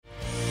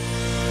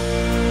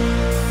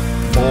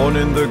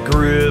Down in the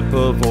grip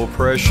of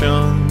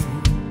oppression,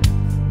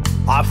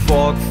 I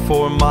fought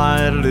for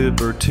my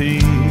liberty.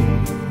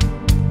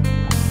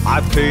 I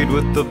paid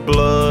with the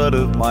blood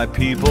of my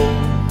people.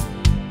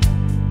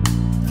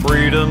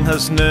 Freedom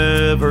has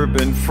never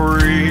been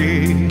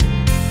free.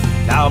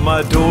 Now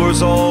my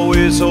door's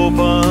always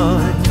open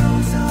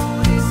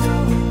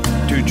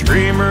to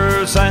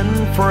dreamers and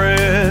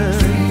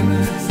friends.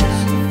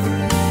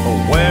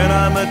 When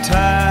I'm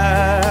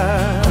attacked,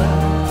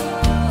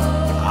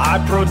 I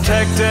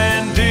protect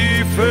and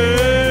defend,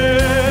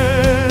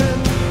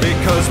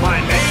 because my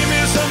name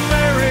is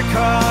America.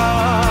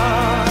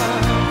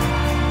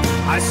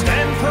 I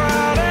stand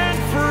proud and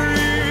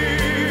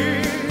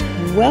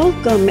free.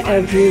 Welcome,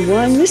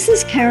 everyone. This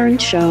is Karen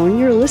Schoen.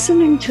 You're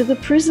listening to the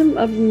Prism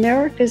of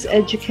America's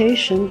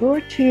Education,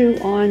 brought to you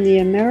on the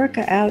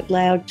America Out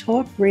Loud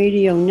Talk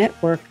Radio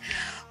Network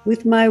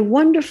with my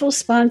wonderful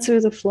sponsor,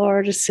 the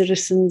Florida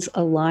Citizens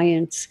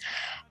Alliance.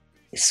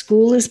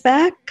 School is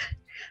back.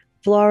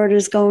 Florida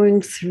is going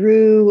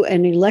through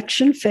an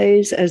election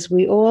phase, as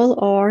we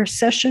all are.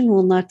 Session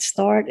will not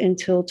start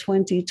until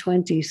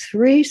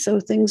 2023, so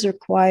things are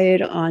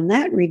quiet on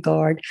that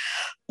regard.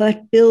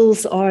 But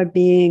bills are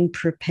being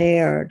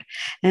prepared.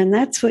 And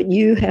that's what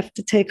you have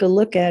to take a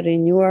look at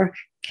in your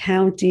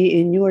county,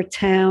 in your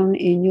town,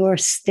 in your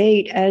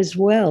state as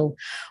well.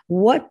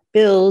 What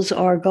bills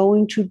are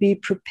going to be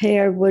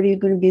prepared? What are you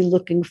going to be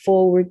looking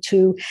forward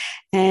to?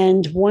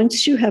 And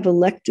once you have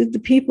elected the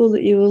people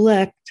that you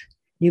elect,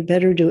 you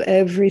better do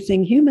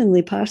everything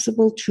humanly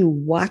possible to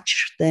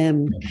watch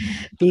them.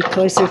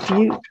 Because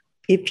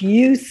if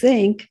you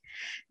think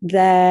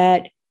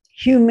that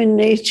human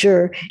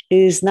nature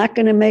is not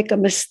going to make a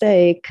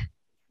mistake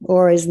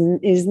or is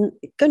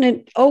going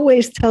to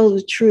always tell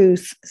the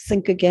truth,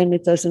 think again.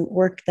 It doesn't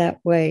work that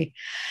way.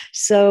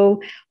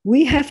 So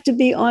we have to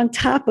be on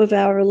top of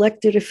our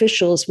elected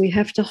officials. We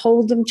have to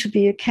hold them to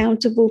be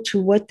accountable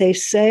to what they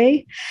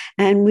say,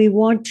 and we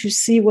want to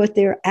see what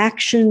their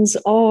actions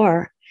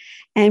are.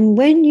 And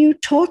when you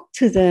talk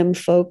to them,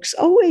 folks,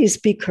 always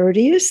be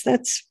courteous.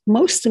 That's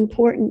most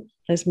important.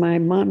 As my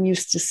mom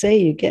used to say,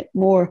 you get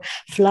more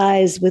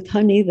flies with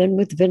honey than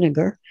with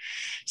vinegar.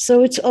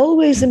 So it's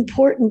always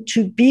important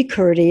to be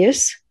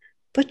courteous,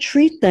 but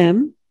treat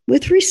them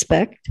with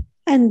respect,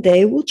 and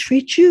they will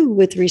treat you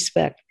with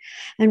respect.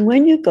 And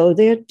when you go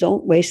there,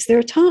 don't waste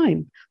their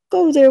time.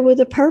 Go there with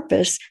a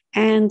purpose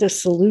and a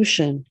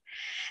solution.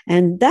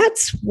 And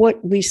that's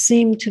what we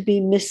seem to be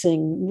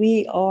missing.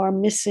 We are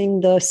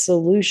missing the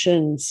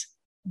solutions,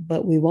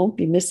 but we won't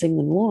be missing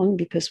them long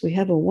because we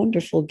have a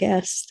wonderful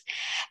guest.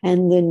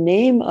 And the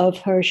name of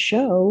her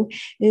show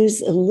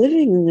is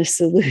Living the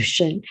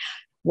Solution.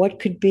 What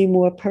could be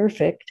more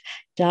perfect?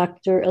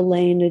 Dr.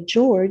 Elena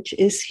George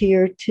is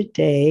here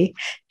today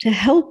to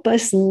help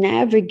us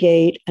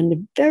navigate a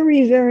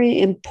very, very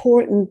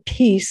important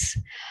piece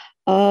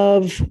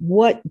of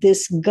what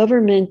this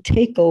government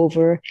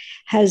takeover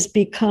has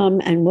become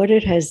and what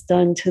it has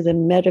done to the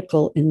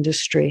medical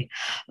industry.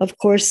 Of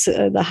course,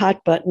 the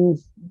hot button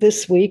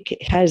this week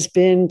has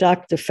been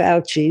Dr.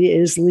 Fauci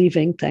is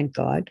leaving, thank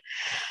God.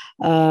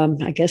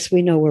 I guess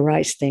we know where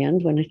I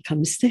stand when it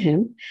comes to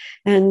him.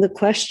 And the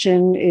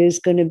question is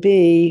going to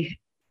be,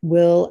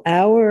 will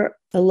our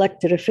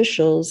elected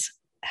officials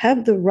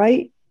have the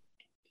right,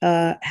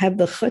 have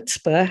the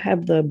chutzpah,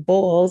 have the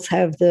balls,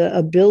 have the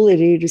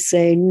ability to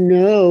say,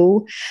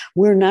 no,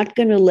 we're not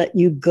going to let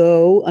you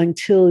go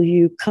until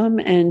you come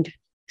and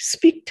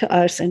speak to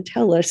us and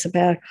tell us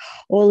about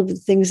all of the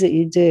things that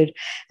you did.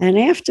 And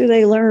after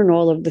they learn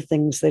all of the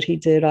things that he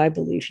did, I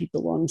believe he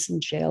belongs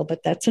in jail,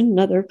 but that's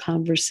another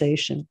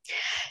conversation.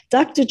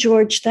 Dr.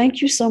 George,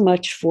 thank you so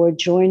much for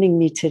joining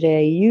me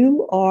today.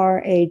 You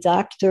are a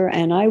doctor,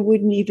 and I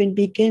wouldn't even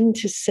begin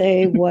to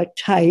say what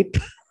type.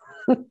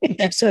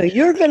 So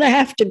you're going to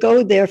have to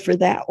go there for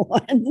that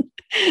one.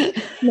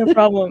 No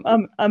problem.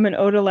 I'm an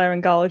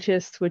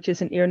otolaryngologist, which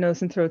is an ear,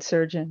 nose, and throat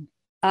surgeon.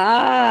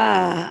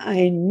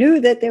 I knew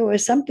that there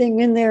was something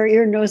in their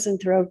ear, nose,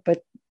 and throat,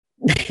 but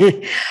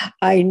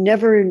I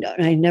never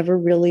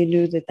really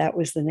knew that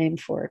was the name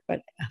for it.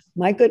 But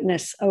my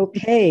goodness,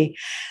 okay.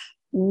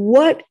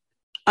 What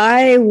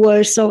I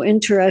was so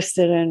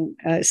interested in,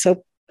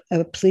 so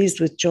pleased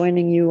with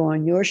joining you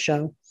on your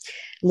show,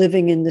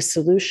 Living in the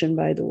Solution,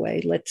 by the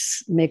way,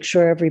 let's make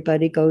sure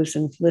everybody goes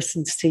and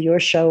listens to your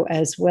show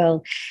as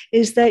well,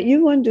 is that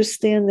you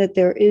understand that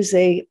there is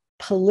a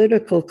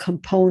political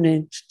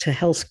component to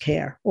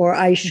healthcare, or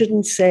I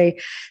shouldn't say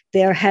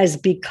there has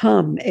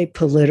become a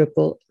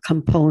political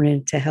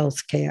component to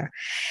healthcare.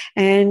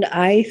 And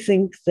I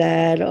think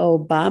that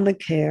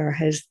Obamacare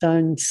has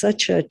done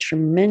such a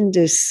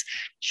tremendous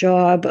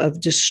job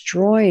of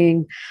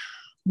destroying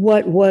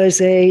what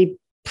was a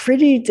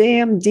pretty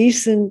damn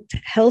decent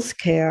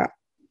healthcare.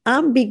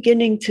 I'm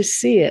beginning to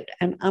see it,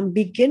 and I'm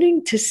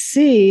beginning to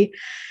see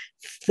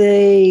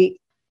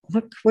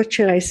what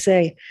should I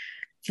say?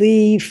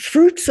 The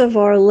fruits of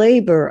our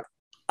labor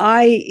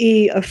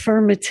i.e.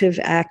 affirmative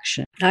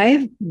action.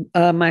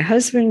 My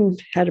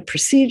husband had a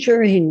procedure.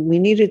 We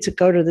needed to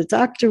go to the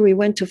doctor. We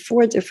went to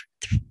four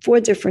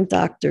different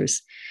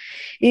doctors.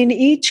 In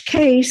each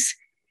case,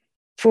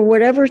 for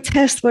whatever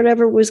test,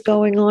 whatever was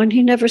going on,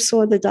 he never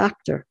saw the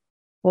doctor.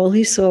 All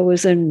he saw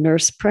was a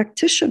nurse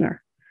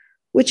practitioner,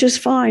 which is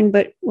fine.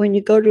 But when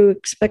you go to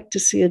expect to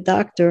see a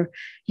doctor,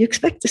 you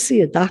expect to see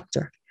a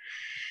doctor.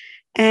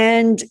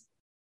 And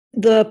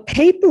the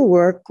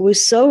paperwork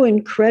was so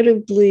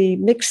incredibly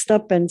mixed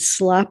up and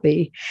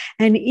sloppy.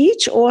 And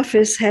each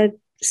office had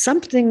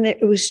something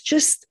that was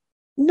just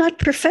not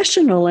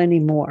professional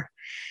anymore.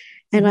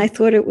 And I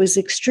thought it was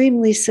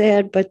extremely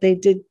sad, but they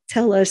did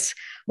tell us,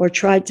 or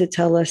tried to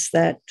tell us,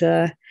 that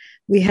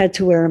we had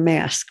to wear a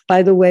mask.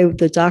 By the way,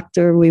 the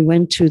doctor we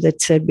went to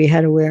that said we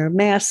had to wear a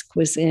mask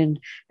was in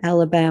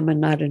Alabama,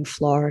 not in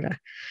Florida.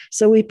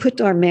 So we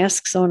put our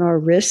masks on our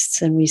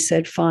wrists and we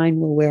said, fine,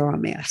 we'll wear our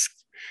masks.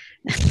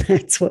 And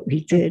that's what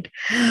we did.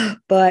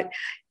 But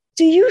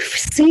do you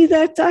see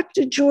that,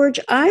 Dr. George?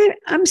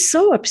 I'm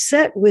so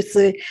upset with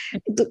the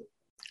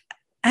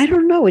I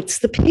don't know, it's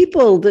the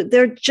people that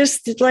they're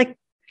just like,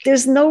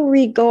 there's no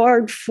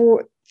regard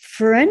for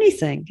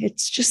anything.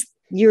 It's just,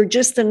 you're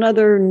just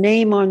another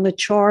name on the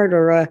chart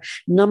or a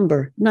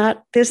number.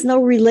 There's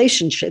no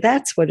relationship.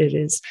 That's what it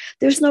is.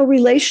 There's no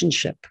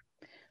relationship.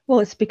 Well,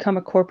 it's become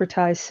a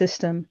corporatized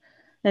system.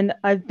 And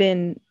I've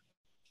been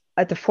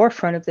at the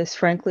forefront of this,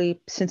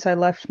 frankly, since I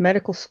left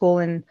medical school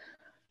and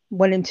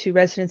went into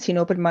residency and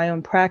opened my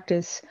own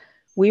practice.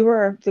 We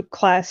were the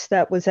class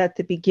that was at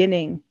the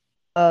beginning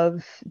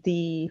of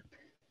the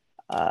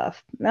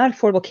not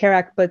Affordable Care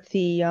Act, but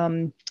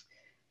the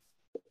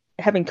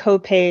having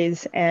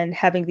co-pays and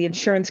having the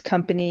insurance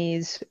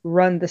companies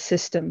run the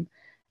system.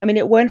 I mean,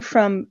 it went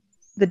from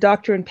the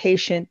doctor and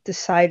patient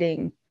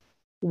deciding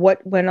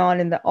what went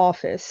on in the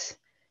office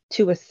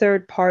to a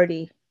third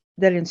party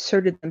that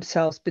inserted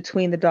themselves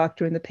between the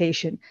doctor and the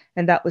patient,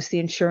 and that was the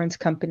insurance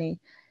company.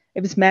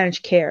 It was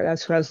managed care.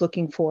 That's what I was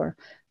looking for.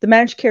 The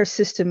managed care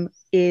system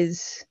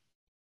is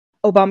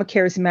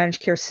Obamacare is a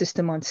managed care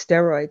system on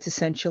steroids,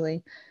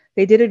 essentially.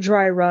 They did a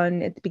dry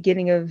run at the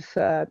beginning of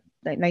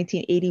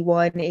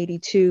 1981,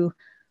 82,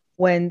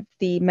 when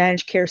the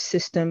managed care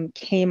system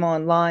came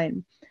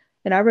online.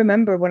 And I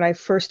remember when I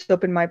first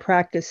opened my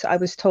practice, I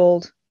was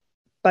told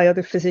by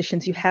other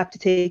physicians, you have to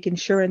take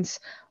insurance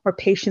or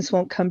patients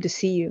won't come to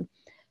see you.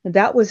 And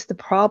that was the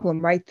problem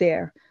right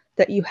there,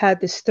 that you had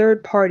this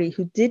third party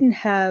who didn't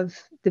have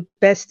the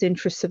best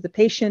interests of the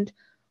patient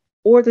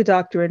or the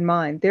doctor in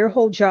mind. Their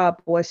whole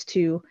job was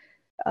to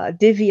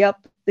divvy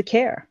up the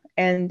care.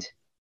 And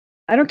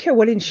I don't care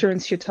what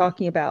insurance you're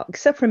talking about,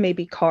 except for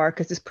maybe car,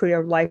 because it's pretty,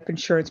 or life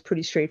insurance,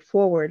 pretty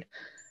straightforward.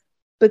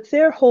 But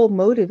their whole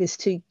motive is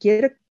to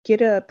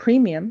get a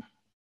premium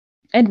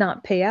and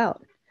not pay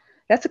out.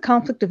 That's a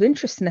conflict of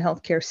interest in the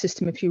healthcare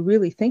system, if you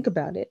really think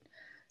about it,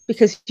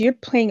 because you're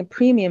paying a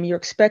premium, you're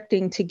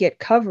expecting to get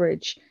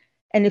coverage.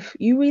 And if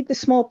you read the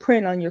small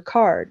print on your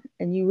card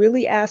and you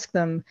really ask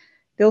them,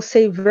 they'll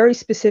say very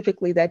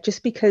specifically that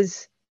just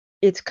because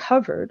it's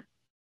covered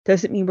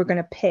doesn't mean we're going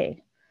to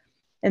pay.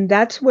 And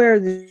that's where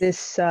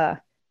this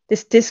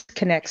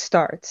disconnect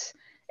starts.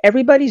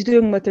 Everybody's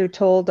doing what they're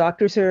told.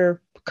 Doctors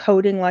are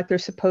coding like they're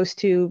supposed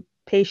to.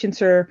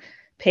 Patients are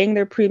paying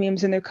their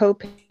premiums and their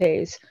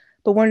co-pays.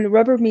 But when the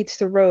rubber meets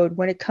the road,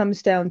 when it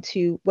comes down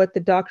to what the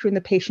doctor and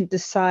the patient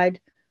decide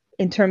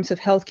in terms of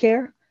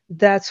healthcare,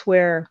 that's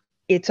where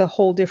it's a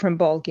whole different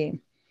ballgame.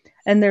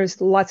 And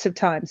there's lots of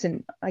times,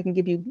 and I can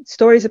give you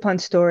stories upon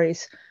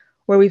stories,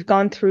 where we've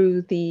gone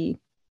through the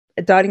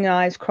dotting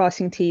I's,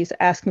 crossing T's,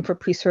 asking for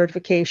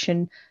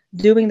pre-certification,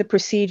 doing the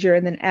procedure,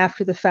 and then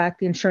after the fact,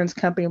 the insurance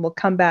company will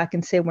come back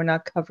and say, we're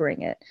not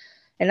covering it.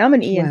 And I'm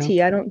an ENT.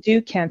 Wow. I don't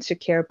do cancer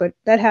care, but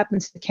that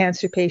happens to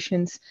cancer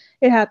patients.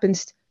 It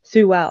happens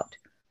throughout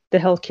the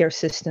healthcare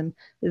system.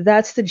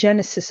 That's the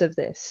genesis of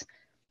this.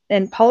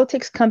 And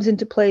politics comes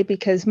into play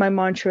because my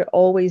mantra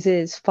always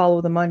is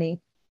follow the money.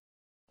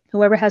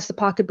 Whoever has the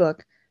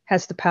pocketbook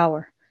has the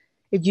power.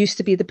 It used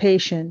to be the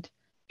patient.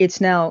 It's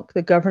now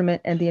the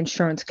government and the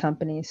insurance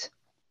companies.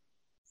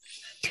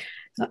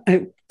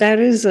 That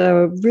is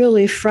a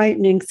really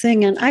frightening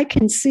thing. And I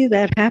can see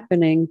that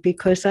happening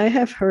because I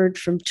have heard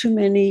from too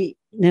many,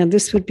 now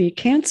this would be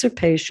cancer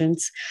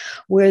patients,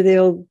 where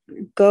they'll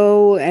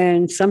go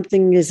and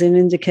something is an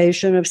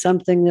indication of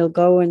something, they'll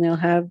go and they'll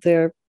have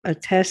their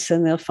tests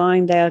and they'll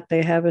find out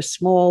they have a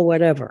small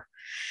whatever.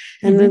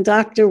 And the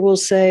doctor will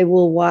say,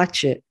 we'll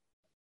watch it.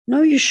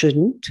 No, you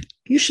shouldn't.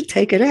 You should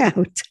take it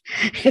out.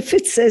 If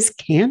it says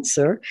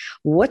cancer,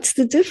 what's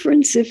the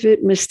difference if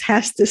it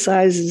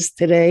metastasizes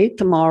today,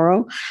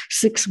 tomorrow,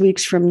 6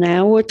 weeks from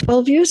now, or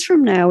 12 years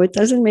from now? It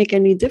doesn't make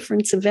any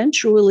difference.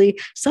 Eventually,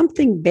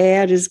 something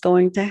bad is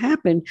going to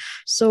happen.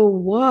 So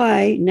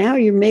why, now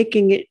you're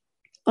making it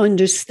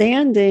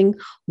understanding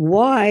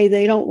why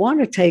they don't want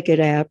to take it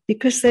out,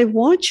 because they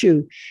want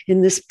you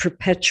in this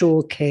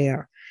perpetual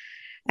care.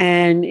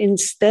 And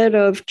instead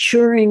of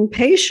curing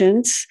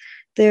patients,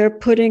 they're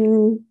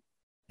putting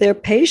their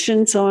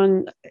patients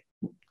on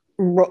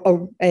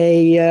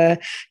a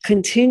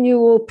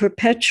continual,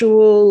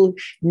 perpetual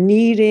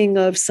needing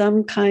of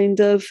some kind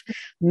of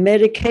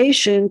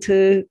medication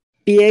to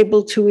be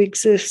able to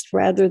exist,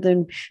 rather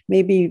than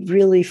maybe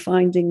really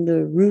finding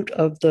the root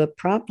of the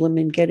problem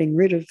and getting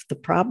rid of the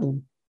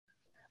problem.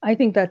 I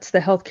think that's the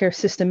healthcare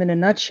system in a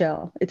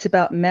nutshell. It's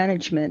about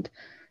management.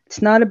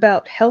 It's not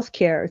about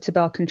healthcare, it's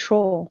about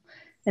control.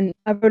 And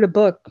I wrote a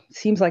book,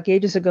 seems like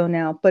ages ago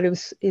now, but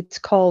it's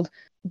called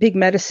Big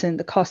Medicine,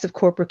 The Cost of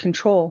Corporate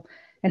Control,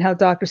 and how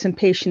doctors and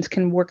patients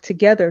can work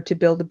together to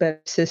build a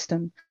better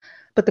system.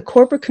 But the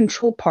corporate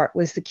control part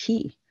was the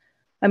key.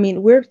 I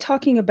mean, we're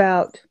talking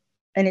about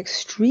an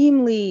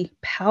extremely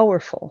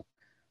powerful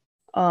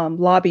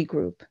lobby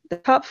group. The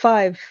top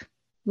 5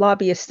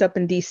 lobbyists up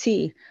in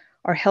DC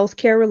are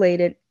healthcare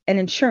related and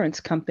insurance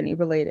company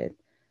related.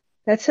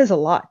 That says a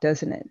lot,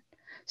 doesn't it?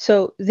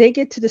 So they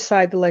get to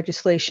decide the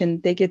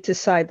legislation, they get to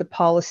decide the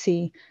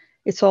policy.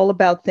 It's all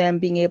about them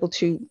being able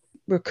to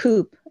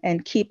recoup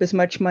and keep as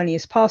much money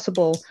as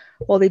possible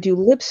while they do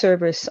lip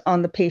service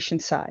on the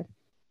patient side.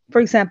 For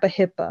example,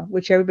 HIPAA,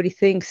 which everybody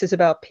thinks is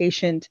about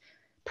patient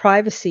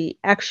privacy,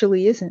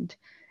 actually isn't.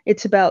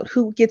 It's about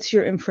who gets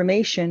your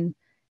information,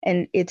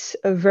 and it's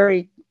a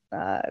very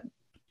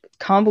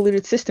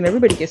convoluted system.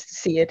 Everybody gets to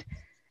see it.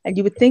 And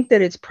you would think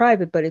that it's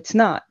private, but it's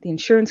not. The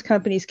insurance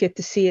companies get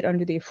to see it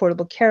under the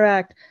Affordable Care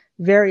Act.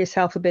 Various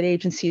alphabet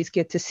agencies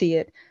get to see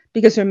it.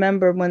 Because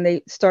remember, when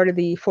they started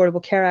the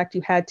Affordable Care Act,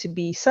 you had to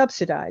be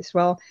subsidized.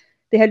 Well,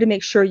 they had to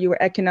make sure you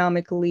were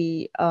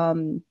economically,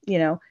 allowed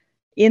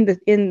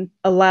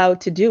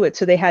to do it.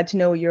 So they had to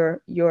know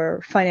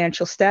your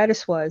financial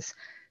status was.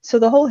 So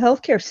the whole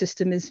healthcare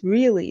system is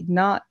really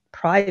not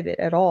private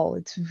at all.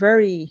 It's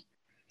very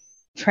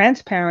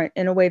transparent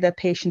in a way that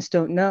patients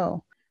don't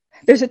know.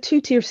 There's a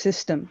 2-tier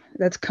system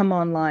that's come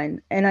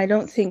online, and I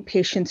don't think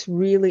patients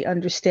really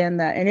understand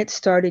that. And it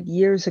started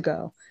years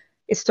ago.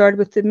 It started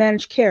with the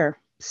managed care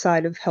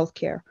side of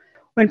healthcare.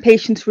 When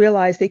patients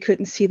realized they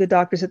couldn't see the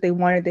doctors that they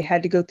wanted, they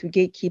had to go through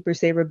gatekeepers,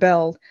 they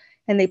rebelled,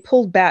 and they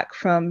pulled back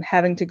from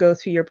having to go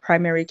through your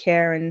primary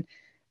care and,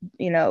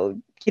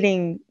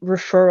 getting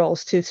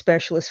referrals to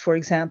specialists, for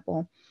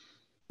example.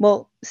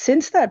 Well,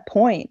 since that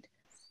point,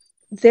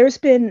 there's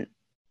been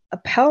a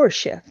power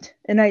shift.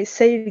 And I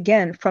say it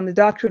again, from the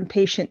doctor and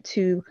patient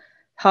to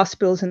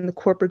hospitals and the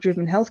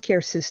corporate-driven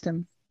healthcare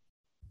system.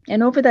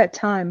 And over that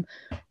time,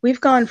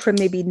 we've gone from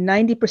maybe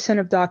 90%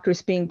 of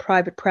doctors being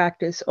private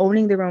practice,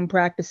 owning their own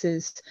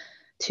practices,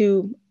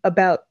 to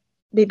about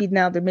maybe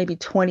now there may be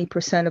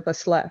 20% of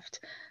us left.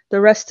 The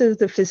rest of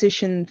the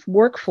physician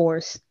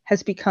workforce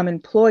has become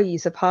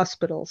employees of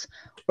hospitals,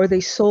 or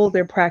they sold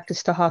their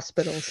practice to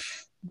hospitals.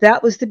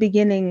 That was the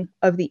beginning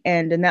of the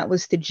end, and that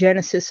was the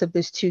genesis of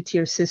this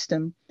 2-tier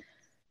system.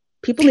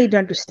 People need to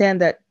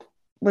understand that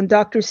when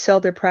doctors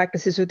sell their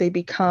practices or they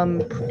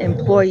become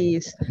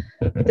employees,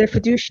 their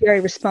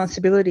fiduciary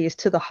responsibility is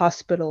to the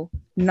hospital,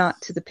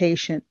 not to the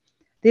patient.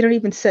 They don't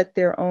even set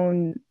their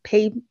own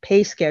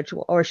pay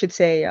schedule, or I should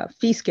say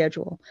fee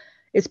schedule.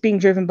 It's being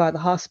driven by the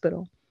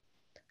hospital.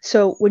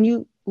 So when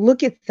you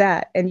look at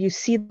that and you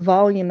see the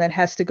volume that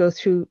has to go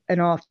through an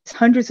office,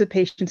 hundreds of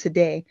patients a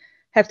day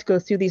have to go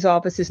through these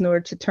offices in order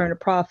to turn a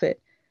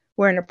profit.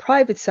 Where in a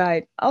private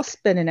side, I'll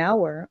spend an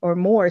hour or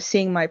more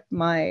seeing my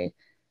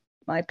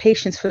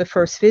patients for the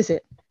first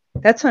visit.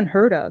 That's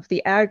unheard of.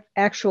 The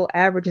actual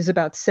average is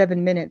about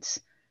 7 minutes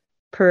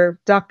per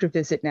doctor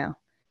visit now.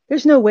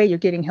 There's no way you're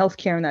getting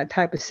healthcare in that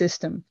type of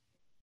system.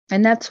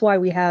 And that's why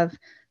we have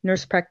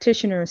nurse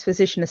practitioners,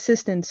 physician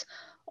assistants,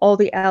 all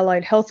the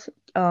allied health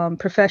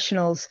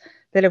professionals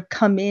that have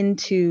come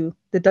into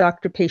the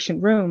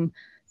doctor-patient room,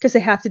 because they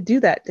have to do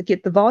that to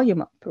get the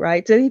volume up,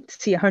 right? They need to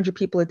see 100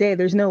 people a day.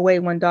 There's no way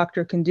one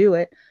doctor can do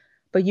it,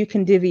 but you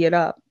can divvy it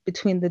up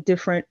between the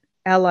different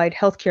allied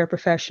healthcare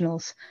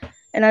professionals.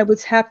 And I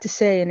would have to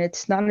say, and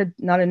it's not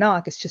a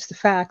knock, it's just the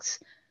facts,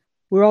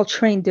 we're all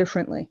trained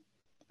differently.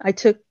 I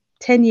took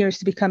 10 years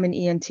to become an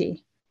ENT,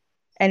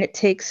 and it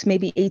takes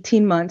maybe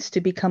 18 months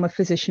to become a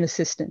physician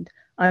assistant.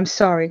 I'm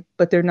sorry,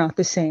 but they're not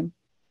the same.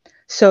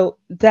 So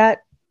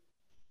that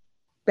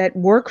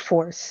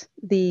workforce,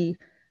 the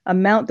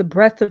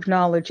breadth of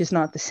knowledge is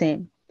not the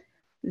same.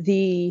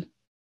 The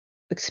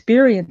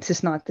experience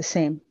is not the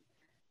same.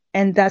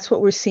 And that's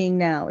what we're seeing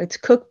now. It's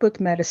cookbook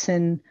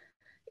medicine.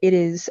 It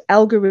is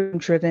algorithm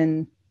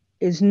driven,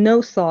 is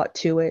no thought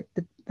to it.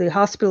 The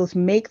hospitals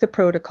make the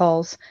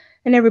protocols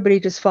and everybody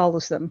just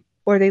follows them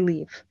or they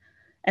leave.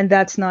 And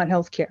that's not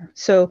healthcare.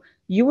 So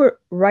you were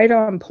right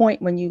on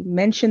point when you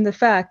mentioned the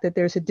fact that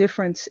there's a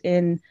difference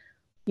in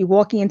you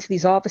walking into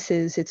these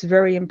offices. It's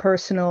very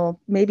impersonal.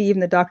 Maybe even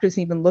the doctor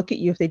doesn't even look at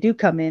you if they do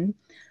come in.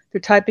 They're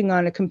typing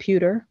on a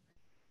computer.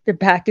 Their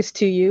back is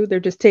to you. They're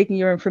just taking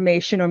your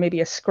information, or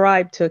maybe a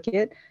scribe took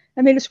it,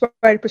 and they just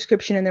write a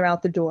prescription and they're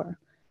out the door.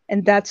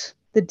 And that's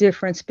the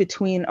difference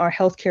between our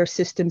healthcare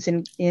systems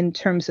in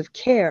terms of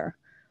care.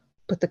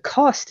 But the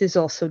cost is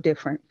also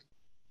different.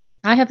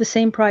 I have the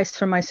same price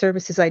for my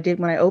services I did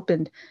when I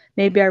opened.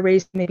 Maybe I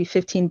raised maybe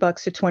 $15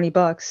 or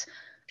 $20.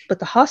 but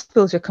the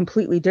hospitals are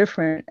completely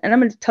different. And I'm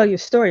going to tell you a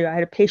story. I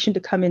had a patient to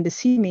come in to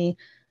see me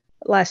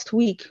last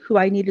week who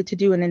I needed to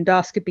do an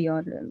endoscopy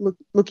on,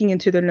 looking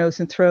into their nose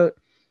and throat.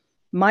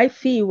 My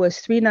fee was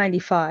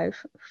 $395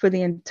 for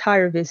the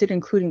entire visit,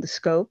 including the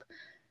scope.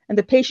 And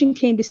the patient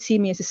came to see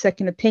me as a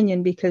second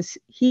opinion because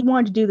he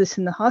wanted to do this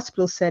in the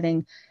hospital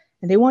setting,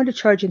 and they wanted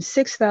to charge him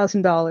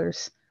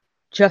 $6,000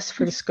 just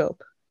for the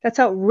scope. That's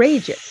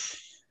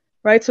outrageous,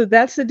 right? So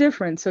that's the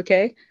difference,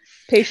 okay?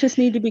 Patients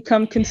need to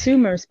become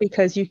consumers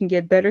because you can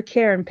get better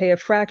care and pay a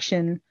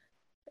fraction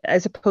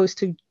as opposed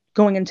to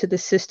going into the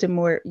system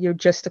where you're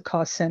just a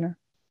cost center.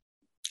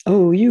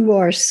 Oh, you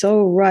are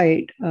so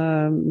right.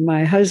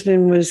 My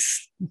husband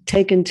was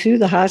taken to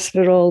the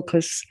hospital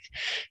because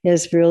he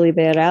has really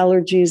bad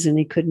allergies and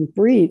he couldn't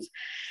breathe.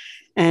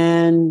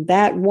 And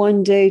that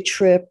 1-day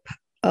trip,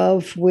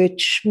 of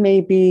which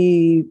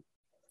maybe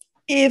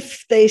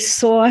if they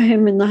saw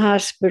him in the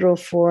hospital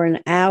for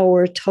an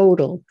hour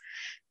total,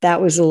 that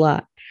was a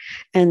lot.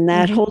 And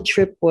that whole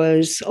trip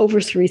was over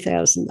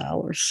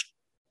 $3,000.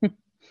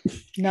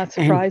 Not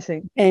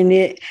surprising.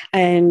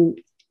 And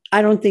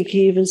I don't think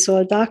he even saw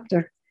a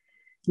doctor,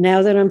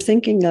 now that I'm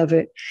thinking of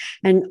it.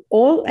 And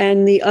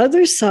the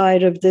other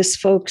side of this,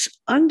 folks,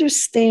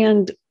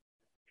 understand,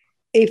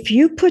 if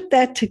you put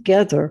that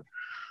together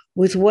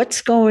with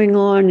what's going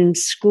on in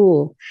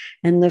school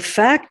and the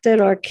fact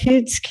that our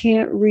kids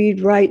can't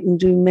read, write, and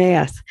do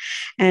math,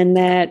 and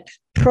that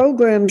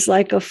programs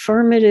like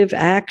affirmative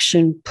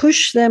action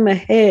push them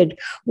ahead,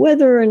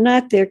 whether or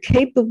not they're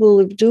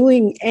capable of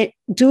doing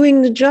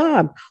the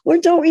job or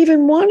don't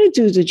even want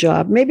to do the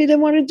job. Maybe they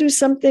want to do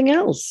something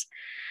else.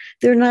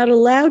 They're not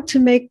allowed to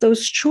make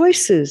those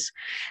choices.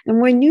 And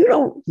when you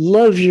don't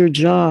love your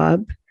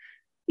job,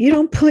 you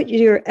don't put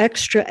your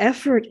extra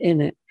effort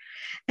in it.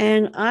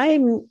 And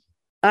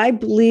I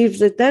believe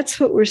that that's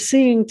what we're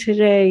seeing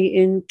today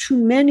in too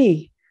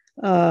many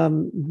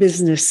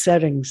business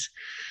settings.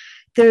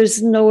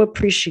 There's no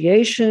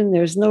appreciation,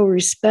 there's no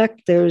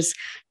respect, there's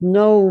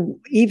no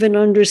even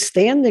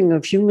understanding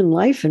of human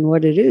life and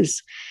what it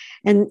is.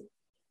 And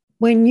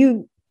when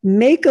you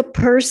make a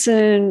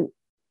person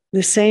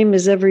the same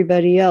as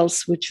everybody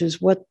else, which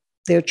is what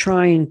they're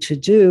trying to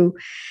do,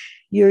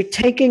 you're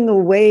taking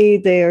away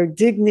their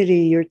dignity,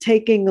 you're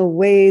taking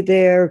away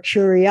their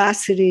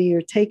curiosity,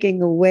 you're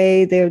taking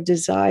away their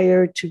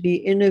desire to be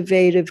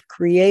innovative,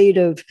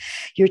 creative,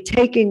 you're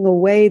taking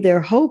away their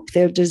hope,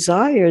 their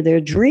desire, their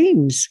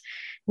dreams.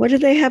 What do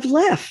they have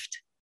left?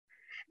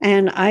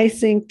 And I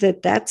think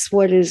that that's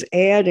what is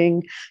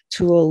adding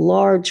to a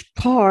large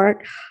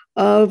part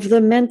of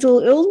the mental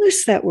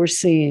illness that we're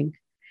seeing.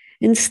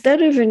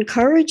 Instead of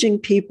encouraging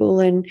people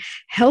and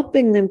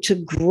helping them to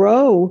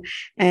grow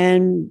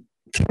and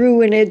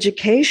through an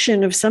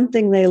education of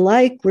something they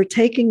like, we're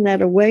taking that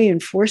away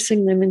and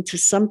forcing them into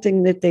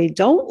something that they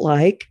don't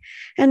like.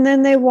 And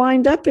then they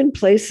wind up in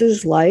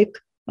places like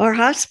our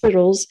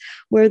hospitals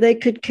where they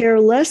could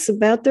care less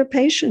about their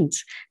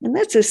patients. And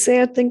that's a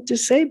sad thing to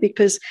say,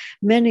 because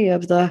many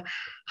of the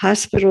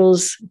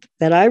hospitals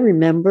that I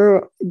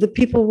remember, the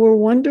people were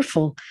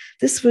wonderful.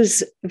 This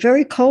was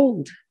very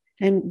cold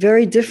and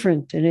very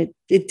different, and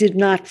it did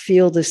not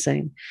feel the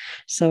same.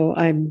 So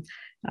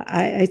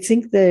I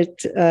think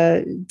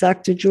that,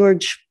 Dr.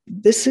 George,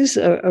 this is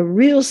a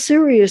real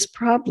serious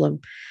problem.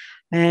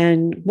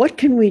 And what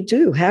can we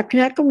do? How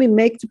can we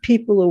make the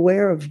people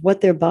aware of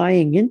what they're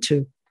buying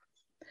into?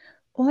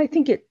 Well, I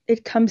think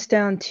it comes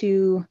down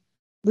to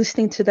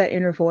listening to that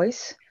inner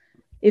voice.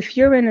 If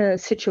you're in a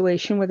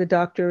situation where the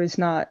doctor is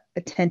not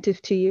attentive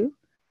to you,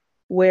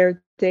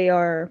 where they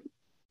are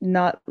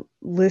not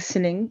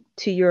listening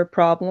to your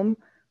problem,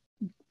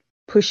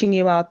 pushing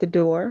you out the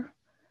door,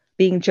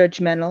 being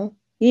judgmental,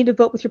 you need to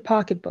vote with your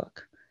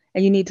pocketbook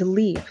and you need to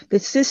leave. The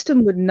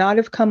system would not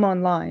have come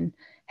online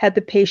had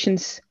the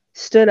patients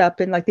stood up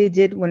and, like they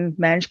did when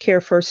managed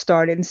care first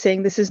started, and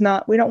saying,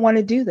 we don't want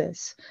to do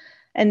this.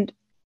 And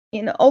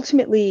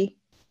ultimately,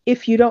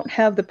 if you don't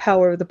have the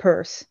power of the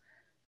purse,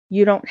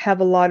 you don't have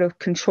a lot of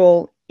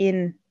control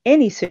in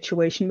any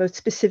situation, but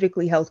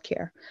specifically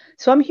healthcare.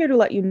 So I'm here to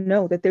let you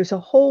know that there's a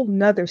whole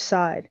nother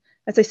side.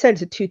 As I said,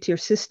 it's a two-tier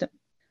system.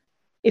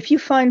 If you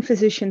find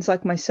physicians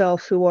like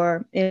myself who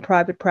are in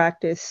private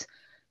practice,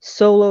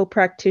 solo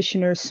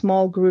practitioners,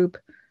 small group,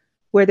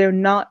 where they're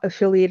not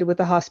affiliated with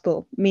the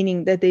hospital,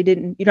 meaning that you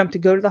don't have to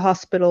go to the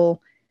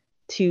hospital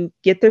to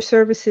get their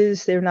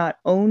services, they're not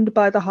owned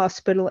by the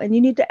hospital, and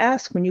you need to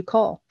ask when you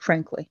call,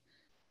 frankly.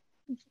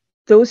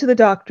 Those are the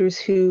doctors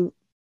who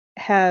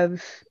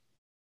have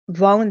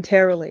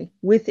voluntarily,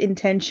 with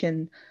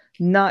intention,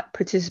 not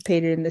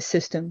participated in the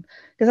system,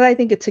 because I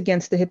think it's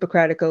against the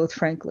Hippocratic Oath,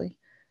 frankly.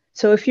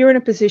 So if you're in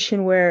a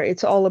position where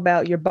it's all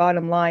about your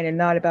bottom line and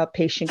not about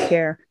patient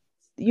care,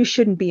 you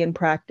shouldn't be in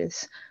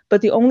practice.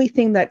 But the only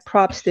thing that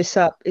props this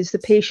up is the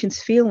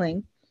patient's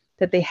feeling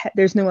that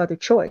there's no other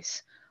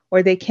choice,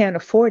 or they can't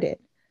afford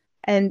it.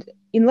 And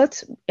I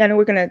know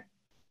we're going to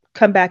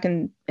come back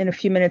in a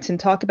few minutes and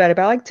talk about it,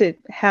 but I like to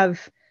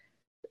have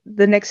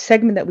the next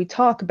segment that we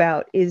talk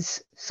about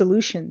is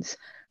solutions.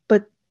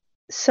 But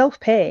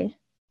self-pay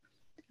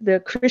the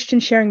Christian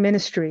sharing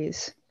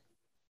ministries,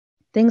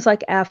 things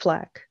like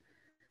AFLAC.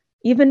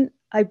 Even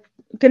I'm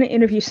going to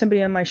interview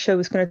somebody on my show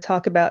who's going to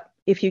talk about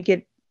if you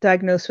get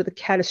diagnosed with a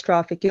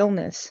catastrophic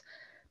illness,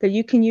 that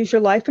you can use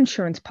your life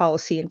insurance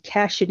policy and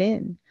cash it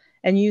in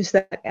and use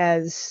that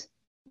as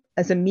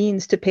a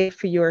means to pay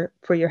for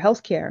your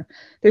health care.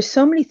 There's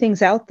so many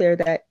things out there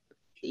that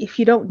if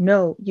you don't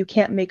know, you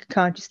can't make a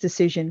conscious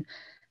decision.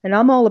 And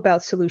I'm all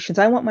about solutions.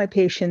 I want my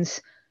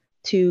patients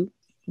to,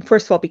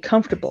 first of all, be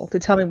comfortable to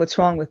tell me what's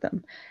wrong with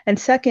them. And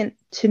second,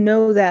 to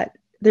know that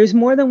there's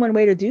more than one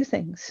way to do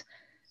things.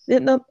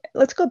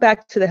 Let's go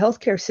back to the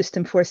healthcare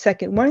system for a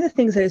second. One of the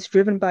things that is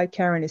driven by,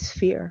 Karen, is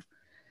fear.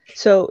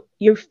 So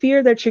you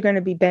fear that you're going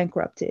to be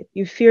bankrupted.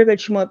 You fear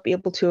that you won't be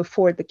able to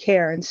afford the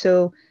care. And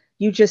so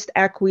you just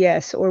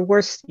acquiesce, or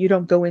worse, you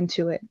don't go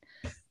into it.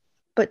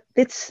 But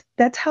that's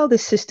how the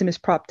system is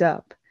propped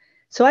up.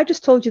 So I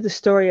just told you the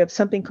story of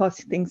something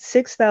costing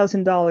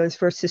 $6,000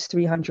 versus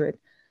 $300.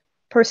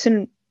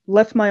 Person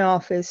left my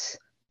office,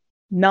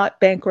 not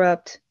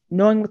bankrupt,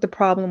 knowing what the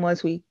problem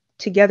was. We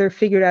together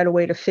figured out a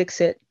way to fix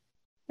it.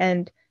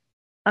 And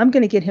I'm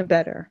going to get him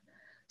better.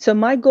 So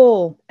my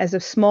goal as a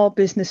small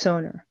business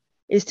owner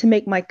is to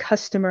make my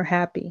customer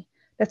happy.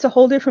 That's a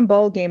whole different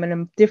ballgame and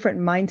a different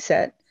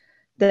mindset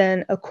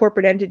than a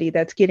corporate entity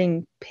that's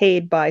getting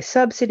paid by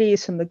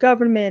subsidies from the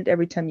government.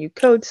 Every time you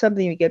code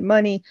something, you get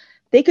money.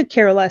 They could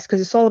care less because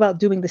it's all about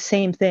doing the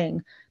same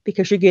thing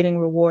because you're getting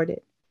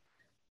rewarded.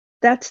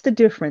 That's the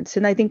difference.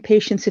 And I think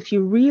patients, if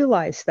you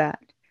realize that,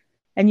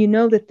 and you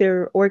know that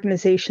there are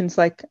organizations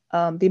like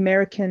the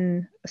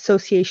American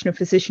Association of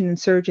Physicians and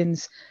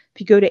Surgeons,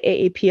 if you go to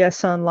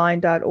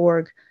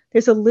aapsonline.org,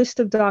 there's a list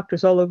of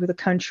doctors all over the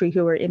country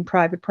who are in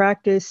private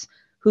practice,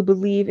 who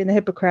believe in the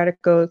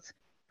Hippocratic Oath,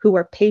 who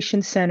are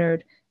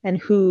patient-centered, and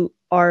who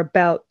are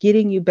about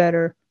getting you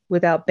better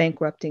without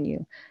bankrupting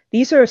you.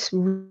 These are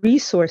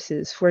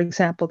resources, for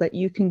example, that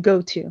you can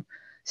go to.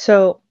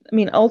 So, I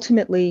mean,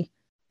 ultimately,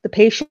 the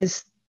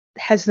patient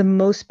has the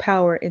most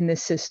power in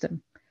this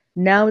system.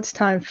 Now it's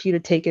time for you to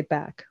take it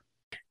back.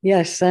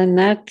 Yes, and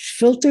that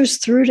filters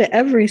through to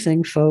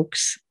everything,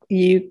 folks.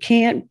 You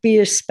can't be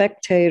a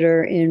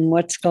spectator in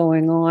what's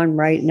going on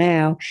right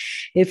now.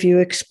 If you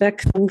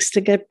expect things to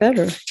get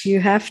better,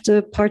 you have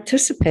to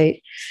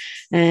participate,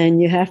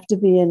 and you have to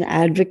be an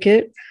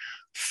advocate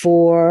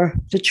for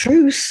the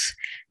truth.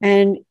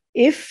 And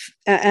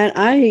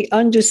I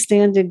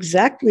understand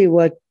exactly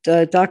what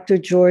Dr.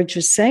 George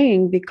is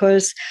saying,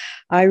 because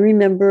I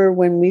remember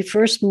when we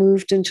first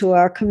moved into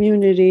our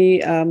community,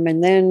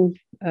 and then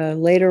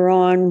later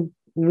on,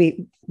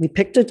 we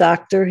picked a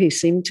doctor. He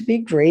seemed to be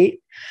great.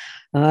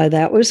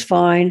 That was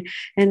fine.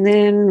 And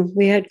then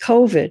we had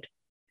COVID.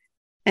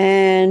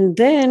 And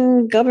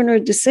then Governor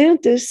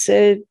DeSantis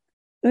said,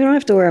 we don't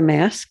have to wear a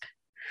mask.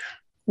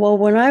 Well,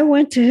 when I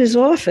went to his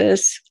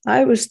office,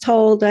 I was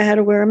told I had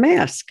to wear a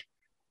mask.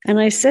 And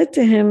I said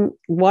to him,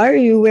 why are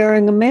you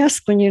wearing a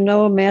mask when you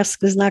know a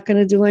mask is not going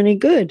to do any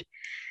good?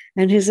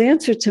 And his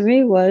answer to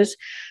me was,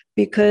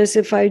 because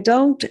if I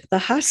don't, the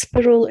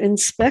hospital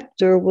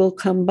inspector will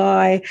come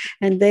by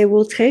and they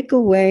will take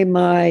away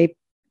my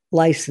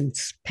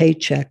license,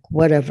 paycheck,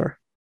 whatever.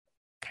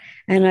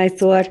 And I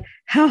thought,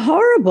 how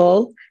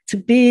horrible to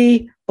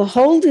be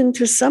beholden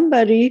to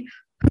somebody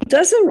who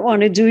doesn't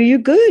want to do you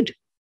good.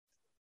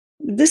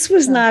 This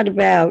was not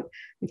about,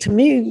 to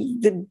me,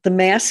 the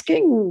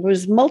masking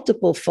was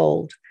multiple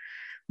fold.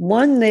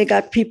 One, they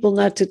got people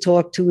not to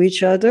talk to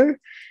each other.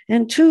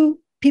 And two,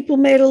 people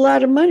made a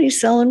lot of money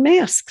selling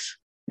masks.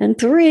 And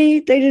three,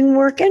 they didn't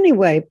work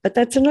anyway, but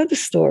that's another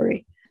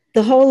story.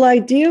 The whole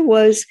idea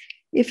was,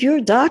 if you're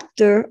a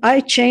doctor,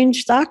 I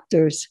changed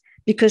doctors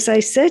because I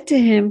said to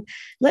him,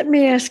 let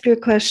me ask you a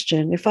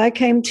question. If I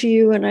came to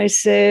you and I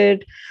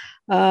said,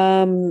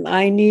 I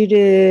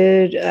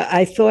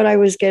thought I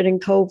was getting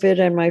COVID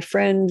and my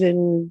friend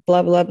and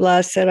blah, blah,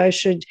 blah said I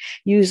should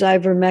use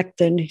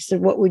ivermectin. He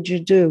said, what would you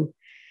do?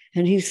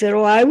 And he said,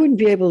 oh, I wouldn't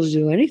be able to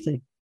do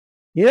anything.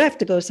 You have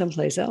to go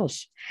someplace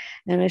else.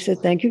 And I said,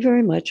 thank you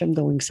very much. I'm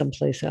going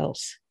someplace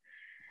else.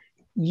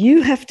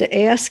 You have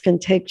to ask and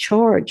take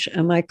charge.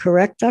 Am I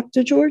correct,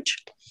 Dr.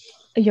 George?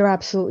 You're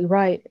absolutely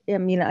right. I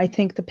mean, I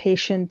think the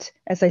patient,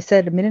 as I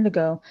said a minute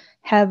ago,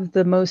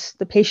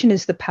 the patient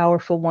is the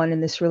powerful one in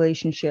this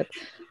relationship.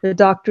 The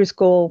doctor's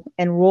goal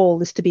and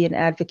role is to be an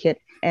advocate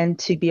and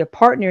to be a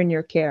partner in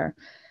your care.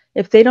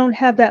 If they don't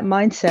have that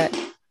mindset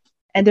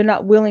and they're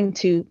not willing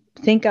to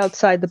think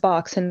outside the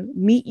box and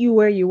meet you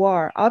where you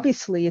are,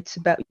 obviously it's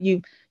about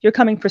you. You're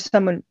coming for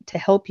someone to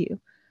help you.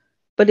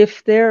 But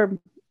if they're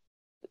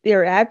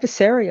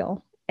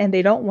adversarial and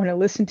they don't want to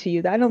listen to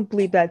you, I don't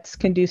believe that's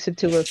conducive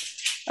to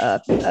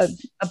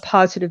a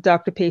positive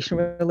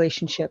doctor-patient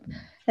relationship.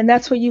 And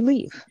that's where you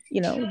leave.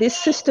 You know, this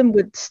system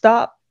would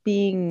stop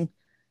running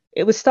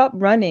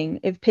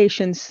if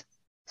patients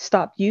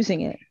stopped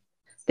using it.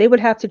 They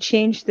would have to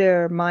change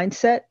their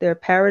mindset, their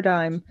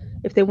paradigm,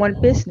 if they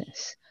want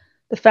business.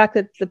 The fact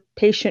that the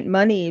patient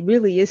money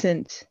really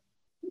isn't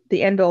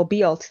the end all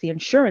be all, to the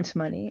insurance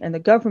money and the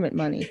government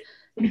money.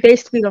 We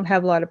basically don't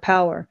have a lot of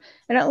power.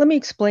 And let me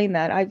explain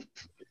that. I've,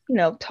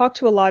 talked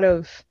to a lot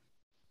of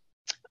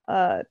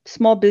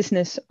small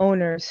business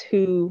owners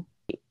who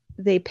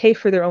they pay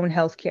for their own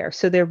healthcare,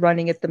 so they're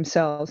running it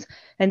themselves,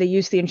 and they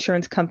use the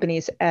insurance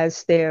companies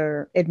as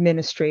their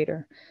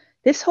administrator.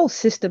 This whole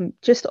system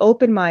just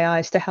opened my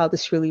eyes to how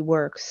this really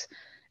works.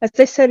 As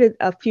I said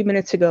a few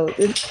minutes ago,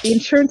 the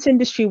insurance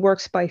industry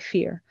works by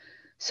fear.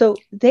 So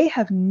they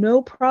have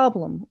no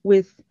problem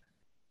with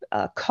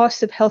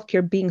cost of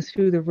healthcare being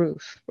through the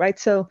roof, right?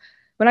 So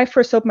when I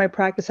first opened my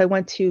practice, I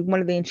went to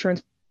one of the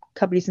insurance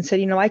companies and said,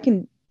 I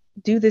can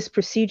do this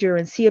procedure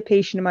and see a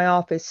patient in my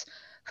office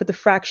for the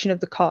fraction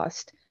of the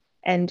cost.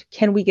 And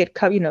can we get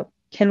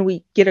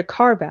a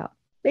carve out?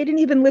 They didn't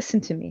even listen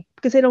to me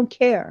because they don't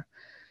care.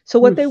 So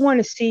what they want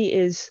to see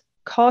is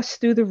costs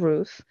through the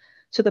roof.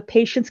 So the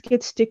patients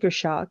get sticker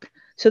shock.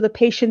 So the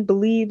patient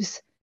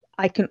believes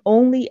I can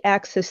only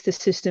access the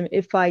system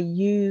if I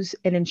use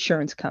an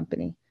insurance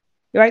company,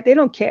 right? They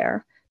don't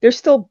care. They're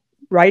still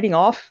writing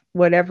off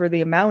whatever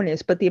the amount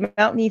is, but the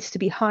amount needs to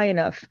be high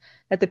enough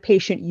that the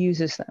patient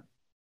uses them.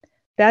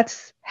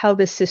 That's how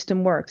this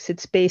system works.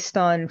 It's based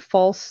on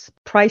false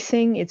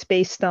pricing. It's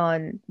based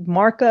on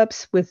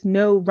markups with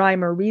no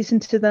rhyme or reason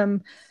to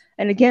them.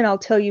 And again, I'll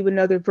tell you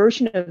another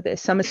version of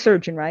this. I'm a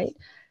surgeon, right?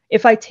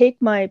 If I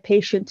take my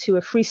patient to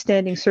a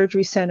freestanding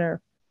surgery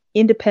center,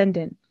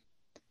 independent,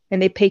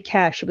 and they pay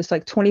cash, it was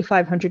like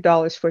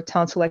 $2,500 for a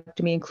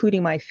tonsillectomy,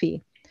 including my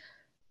fee.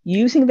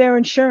 Using their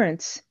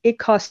insurance, it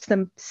costs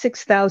them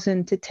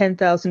 $6,000 to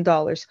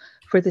 $10,000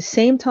 for the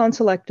same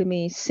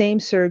tonsillectomy, same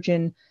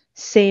surgeon,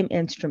 same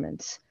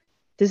instruments.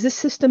 Does this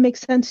system make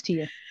sense to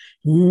you?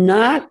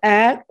 Not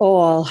at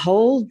all.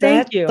 Hold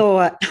that Thank you.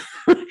 thought.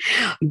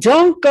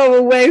 Don't go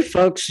away,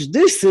 folks.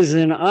 This is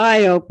an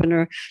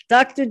eye-opener.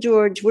 Dr.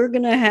 George, we're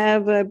going to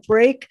have a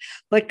break,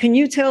 but can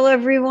you tell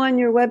everyone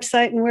your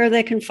website and where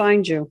they can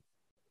find you?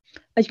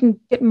 You can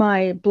get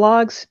my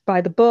blogs, buy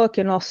the book,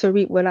 and also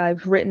read what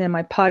I've written in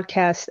my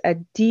podcast at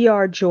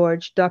Dr.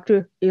 George,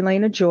 Dr.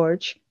 Elena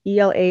George,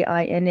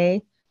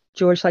 ELAINA,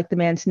 George like the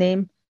man's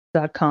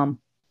name.com.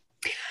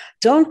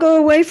 Don't go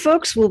away,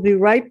 folks. We'll be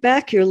right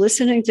back. You're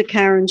listening to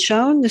Karen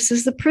Schoen. This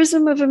is the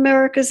Prism of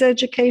America's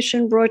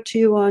Education, brought to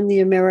you on the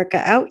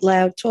America Out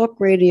Loud Talk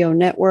Radio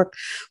Network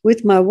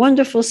with my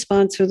wonderful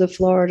sponsor, the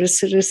Florida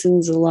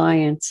Citizens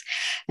Alliance.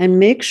 And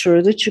make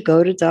sure that you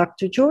go to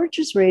Dr.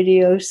 George's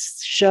radio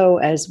show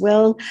as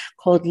well,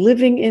 called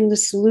Living in the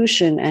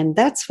Solution. And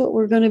that's what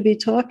we're going to be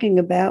talking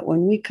about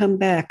when we come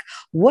back.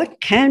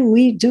 What can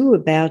we do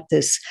about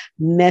this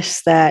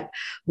mess that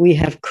we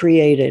have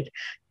created?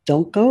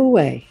 Don't go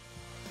away.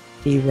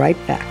 Be right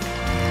back.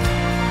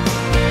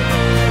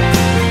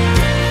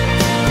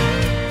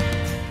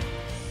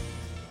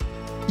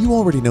 You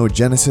already know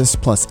Genesis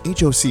plus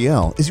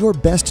HOCl is your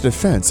best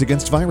defense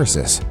against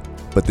viruses.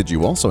 But did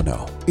you also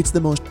know it's the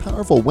most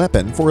powerful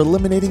weapon for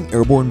eliminating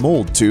airborne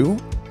mold too?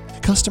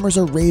 Customers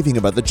are raving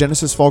about the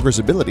Genesis Fogger's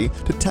ability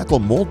to tackle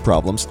mold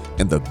problems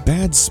and the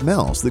bad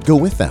smells that go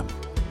with them.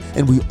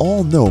 And we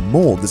all know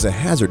mold is a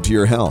hazard to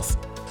your health.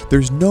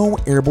 There's no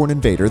airborne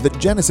invader that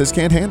Genesis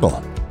can't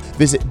handle.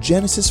 Visit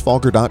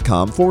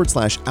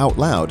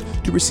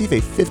genesisfogger.com/outloud to receive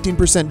a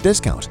 15%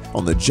 discount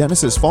on the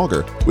Genesis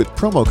Fogger with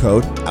promo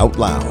code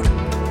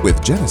OUTLOUD.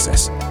 With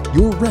Genesis,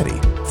 you're ready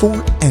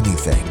for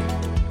anything.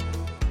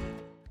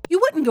 You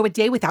wouldn't go a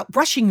day without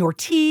brushing your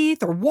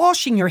teeth or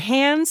washing your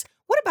hands.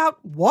 What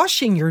about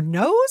washing your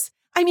nose?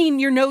 I mean,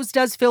 your nose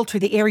does filter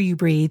the air you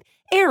breathe,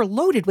 air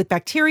loaded with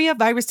bacteria,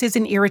 viruses,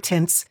 and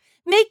irritants.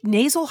 Make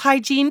nasal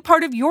hygiene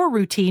part of your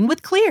routine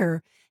with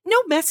Xlear. No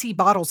messy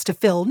bottles to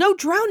fill, no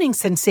drowning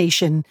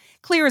sensation.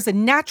 Xlear is a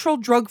natural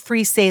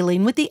drug-free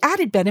saline with the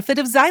added benefit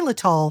of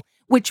xylitol,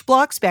 which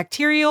blocks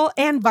bacterial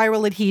and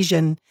viral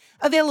adhesion.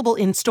 Available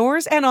in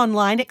stores and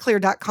online at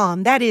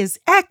Xlear.com. That is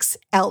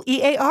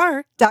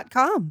XLEAR.com.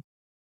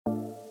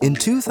 In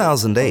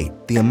 2008,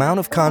 the amount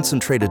of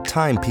concentrated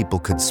time people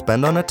could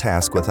spend on a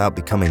task without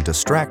becoming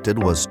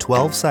distracted was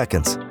 12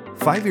 seconds.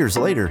 5 years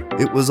later,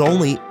 it was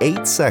only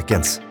 8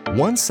 seconds,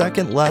 1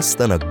 second less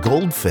than a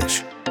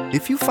goldfish.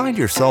 If you find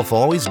yourself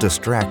always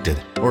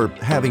distracted or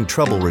having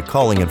trouble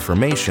recalling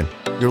information,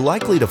 you're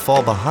likely to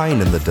fall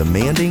behind in the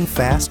demanding,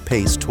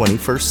 fast-paced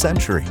 21st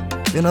century.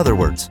 In other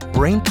words,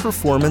 brain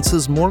performance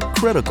is more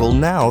critical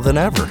now than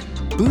ever.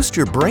 Boost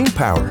your brain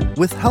power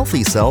with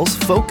Healthy Cell's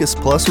Focus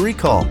Plus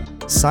Recall.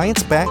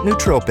 Science-backed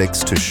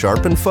nootropics to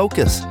sharpen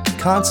focus,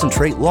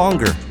 concentrate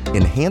longer,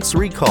 enhance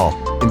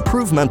recall,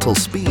 improve mental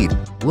speed,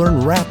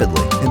 learn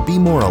rapidly, and be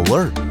more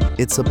alert.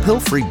 It's a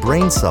pill-free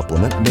brain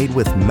supplement made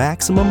with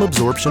maximum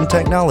absorption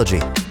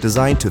technology,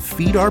 designed to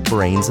feed our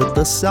brains at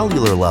the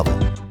cellular level.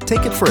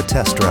 Take it for a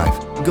test drive.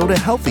 Go to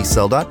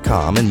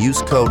healthycell.com and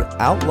use code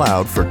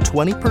OUTLOUD for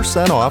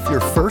 20% off your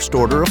first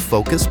order of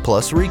Focus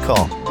Plus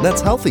Recall.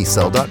 That's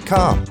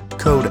healthycell.com.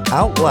 Code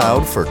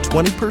OUTLOUD for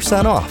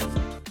 20% off.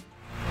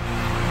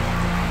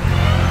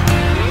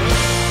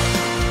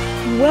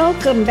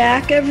 Welcome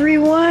back,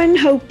 everyone.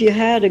 Hope you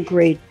had a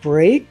great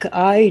break.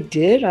 I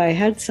did. I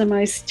had some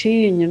iced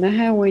tea, and you know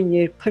how when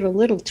you put a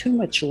little too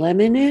much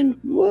lemon in,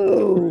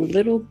 whoa, a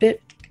little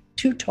bit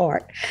too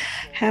tart.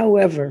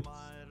 However,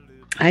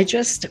 I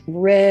just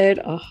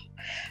read,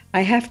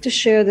 I have to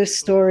share this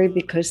story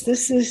because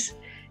this is,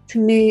 to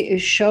me,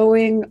 is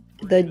showing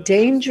the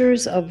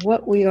dangers of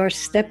what we are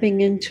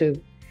stepping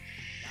into.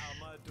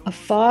 A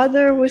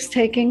father was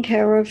taking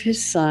care of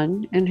his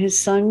son, and his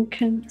son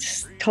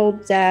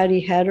told dad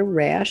he had a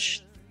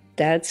rash.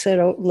 Dad said,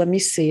 "Oh, let me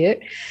see it."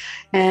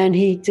 And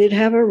he did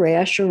have a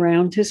rash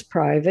around his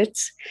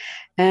privates.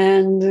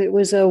 And it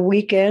was a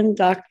weekend.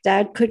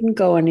 Dad couldn't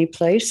go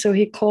anyplace, so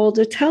he called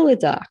a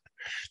teledoc.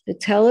 The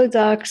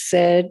teledoc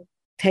said,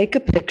 "Take a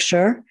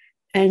picture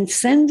and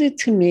send it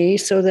to me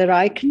so that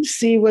I can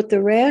see what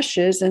the rash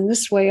is, and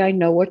this way I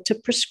know what to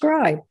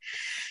prescribe."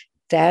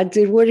 Dad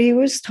did what he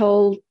was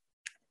told,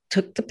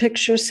 took the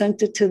picture,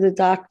 sent it to the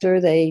doctor.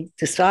 They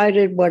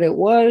decided what it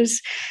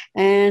was,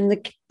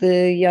 and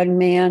the young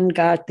man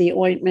got the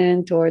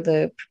ointment or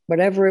the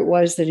whatever it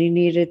was that he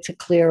needed to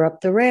clear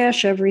up the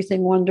rash.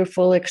 Everything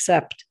wonderful,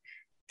 except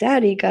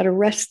Daddy got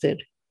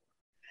arrested.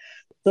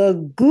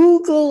 The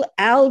Google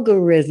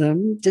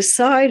algorithm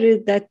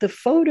decided that the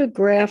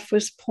photograph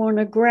was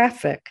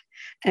pornographic,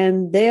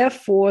 and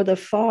therefore the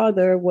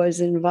father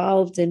was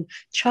involved in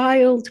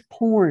child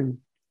porn.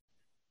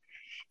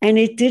 And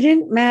it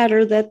didn't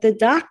matter that the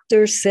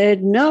doctor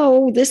said,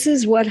 "No, this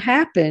is what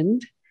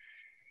happened."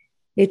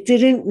 It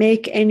didn't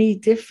make any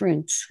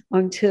difference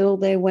until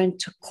they went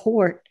to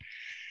court.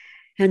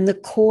 And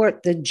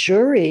the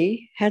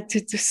jury had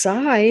to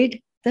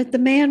decide that the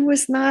man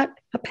was not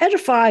a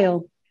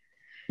pedophile.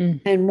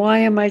 And why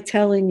am I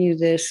telling you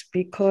this?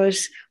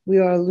 Because we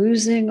are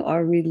losing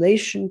our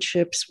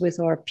relationships with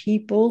our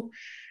people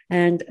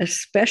and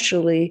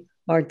especially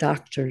our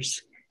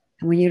doctors.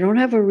 And when you don't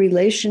have a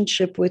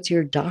relationship with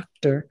your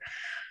doctor,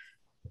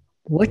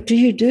 what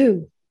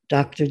do,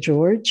 Dr.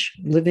 George,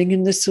 living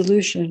in the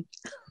solution?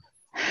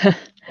 Well,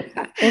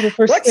 the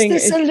first What's thing the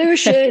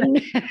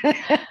solution?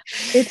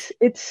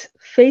 It's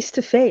face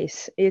to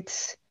face.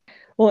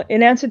 Well,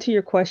 in answer to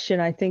your question,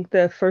 I think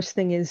the first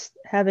thing is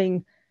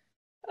having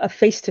a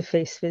face to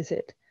face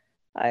visit.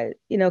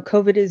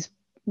 COVID has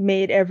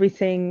made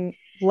everything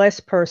less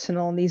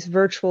personal, and these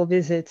virtual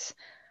visits,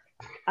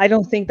 I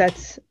don't think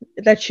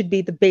that should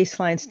be the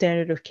baseline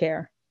standard of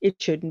care.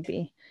 It shouldn't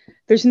be.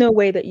 There's no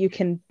way that you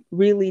can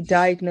really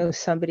diagnose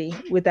somebody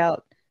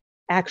without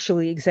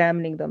actually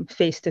examining them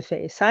face to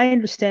face. I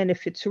understand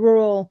if it's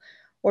rural,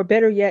 or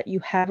better yet, you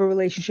have a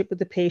relationship with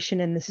the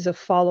patient and this is a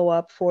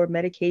follow-up for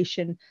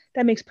medication.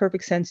 That makes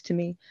perfect sense to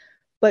me.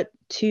 But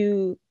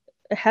to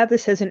have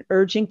this as an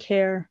urgent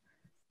care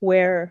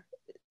where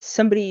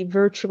somebody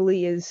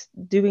virtually is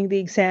doing the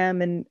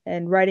exam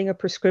and writing a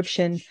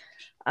prescription,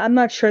 I'm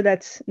not sure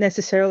that's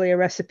necessarily a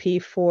recipe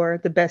for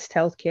the best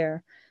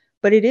healthcare,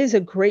 but it is a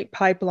great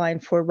pipeline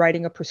for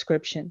writing a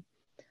prescription.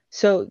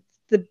 So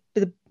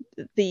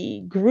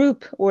the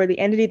group or the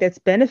entity that's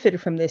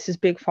benefited from this is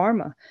Big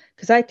Pharma,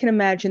 because I can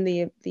imagine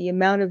the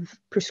amount of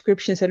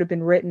prescriptions that have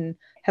been written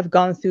have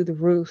gone through the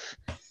roof,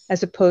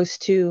 as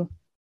opposed to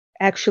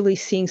actually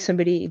seeing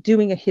somebody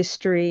doing a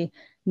history,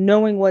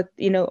 knowing what,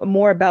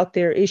 more about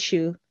their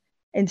issue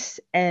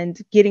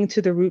and getting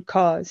to the root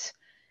cause.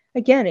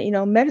 Again,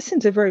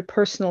 medicine's a very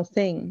personal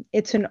thing.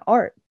 It's an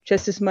art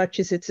just as much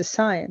as it's a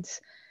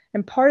science.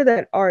 And part of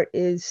that art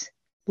is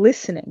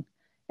listening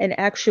and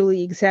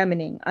actually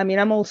examining. I mean,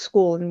 I'm old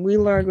school, and we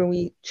learned when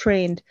we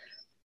trained,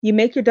 you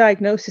make your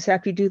diagnosis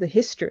after you do the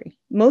history.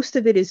 Most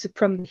of it is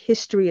from the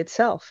history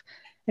itself.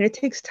 And it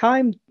takes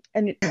time,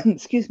 and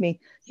excuse me,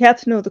 you have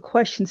to know the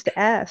questions to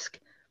ask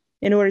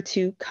in order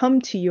to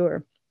come to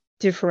your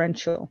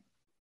differential.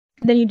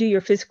 And then you do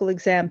your physical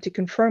exam to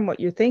confirm what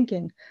you're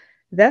thinking.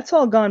 That's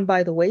all gone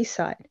by the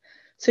wayside.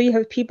 So you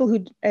have people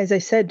who, as I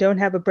said, don't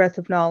have a breadth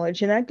of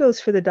knowledge. And that goes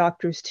for the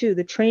doctors too.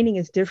 The training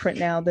is different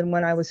now than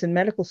when I was in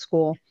medical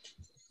school.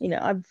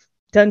 I've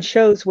done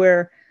shows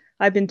where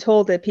I've been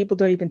told that people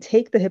don't even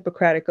take the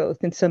Hippocratic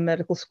Oath in some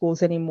medical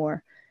schools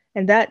anymore.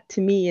 And that, to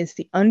me, is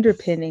the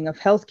underpinning of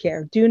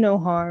healthcare. Do no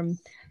harm,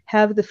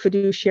 have the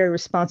fiduciary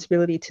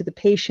responsibility to the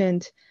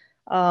patient.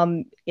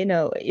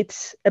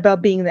 It's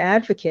about being the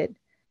advocate,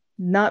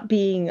 not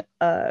being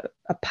a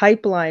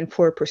pipeline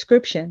for a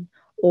prescription,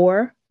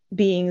 or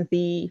being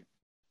the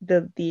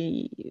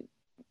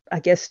I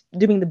guess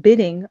doing the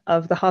bidding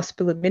of the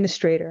hospital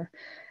administrator.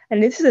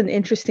 And this is an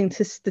interesting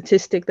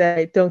statistic that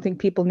I don't think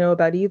people know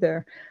about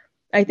either.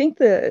 I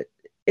think at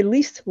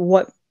least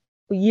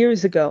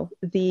years ago,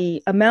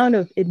 the amount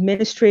of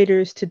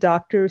administrators to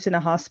doctors in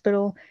a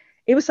hospital,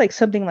 it was like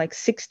something like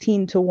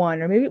 16 to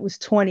 1, or maybe it was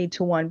 20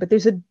 to 1, but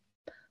there's a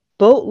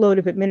boatload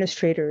of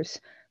administrators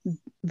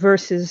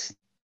versus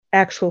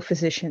actual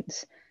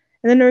physicians.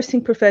 And the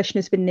nursing profession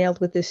has been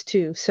nailed with this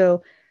too.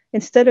 So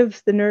instead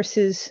of the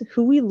nurses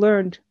who we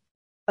learned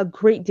a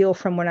great deal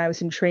from when I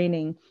was in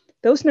training,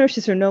 those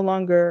nurses are no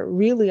longer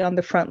really on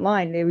the front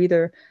line. They're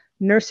either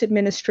nurse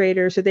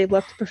administrators or they've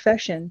left the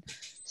profession.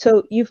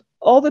 So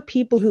all the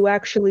people who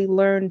actually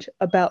learned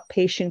about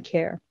patient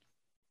care,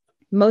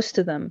 most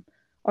of them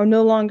are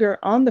no longer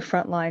on the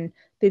front line.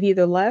 They've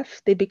either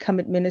left, they become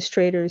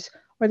administrators,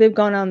 or they've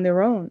gone on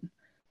their own.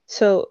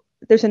 So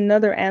there's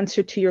another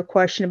answer to your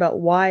question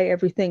about why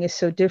everything is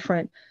so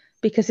different,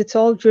 because it's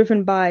all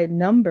driven by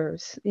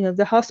numbers.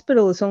 The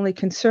hospital is only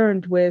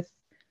concerned with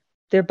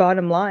their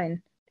bottom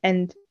line.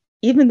 And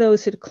even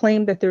those that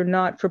claim that they're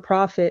not for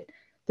profit,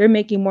 they're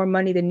making more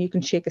money than you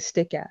can shake a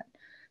stick at.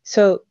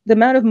 So the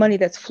amount of money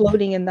that's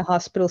floating in the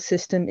hospital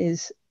system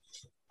is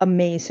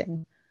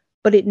amazing,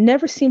 but it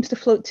never seems to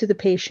float to the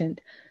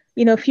patient.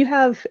 If you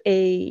have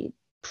a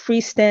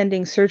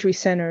freestanding surgery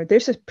center,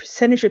 there's a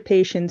percentage of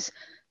patients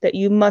that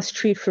you must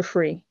treat for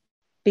free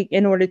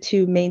in order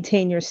to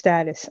maintain your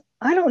status.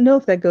 I don't know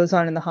if that goes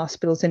on in the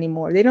hospitals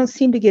anymore. They don't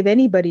seem to give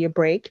anybody a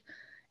break.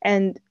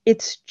 And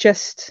it's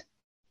just,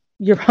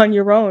 you're on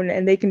your own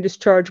and they can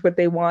just charge what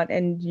they want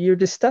and you're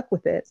just stuck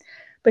with it.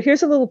 But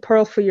here's a little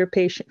pearl for your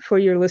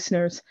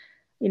listeners.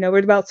 We're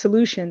about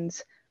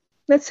solutions.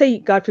 Let's say,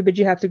 God forbid,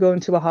 you have to go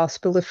into a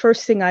hospital. The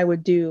first thing I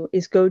would do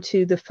is go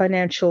to the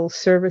financial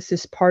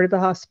services part of the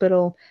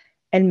hospital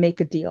and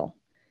make a deal.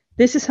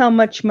 This is how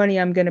much money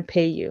I'm going to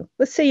pay you.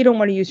 Let's say you don't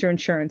want to use your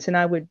insurance, and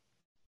I would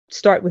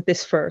start with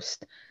this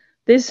first.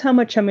 This is how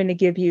much I'm going to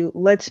give you.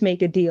 Let's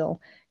make a deal.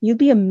 You'd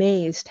be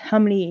amazed how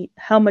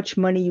much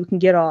money you can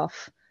get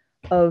off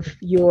of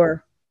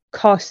your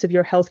cost of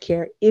your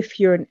healthcare if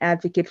you're an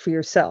advocate for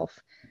yourself.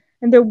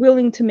 And they're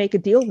willing to make a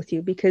deal with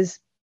you because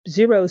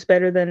zero is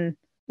better than,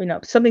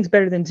 something's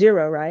better than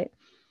zero, right?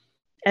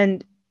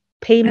 And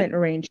payment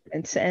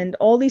arrangements and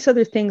all these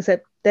other things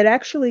that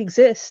actually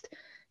exist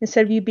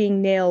instead of you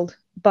being nailed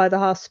by the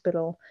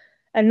hospital.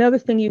 Another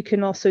thing you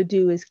can also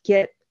do is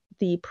get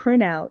the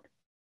printout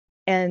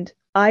and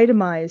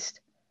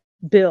itemized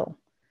bill.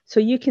 So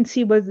you can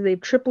see whether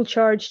they've triple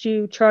charged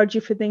you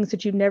for things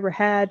that you've never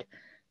had.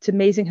 It's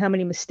amazing how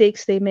many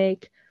mistakes they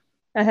make.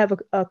 I have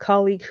a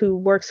colleague who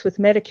works with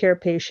Medicare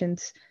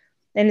patients,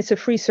 and it's a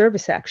free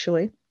service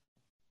actually.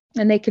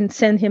 And they can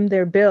send him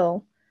their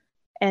bill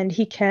and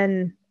he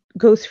can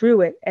go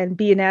through it and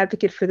be an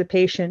advocate for the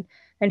patient.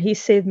 And he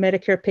saved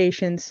Medicare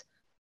patients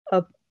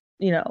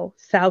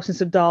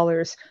thousands of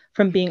dollars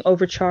from being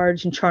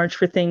overcharged and charged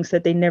for things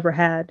that they never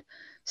had.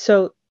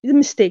 So the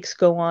mistakes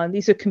go on.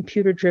 These are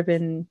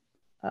computer-driven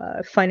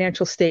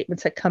financial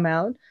statements that come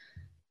out.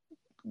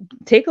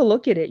 Take a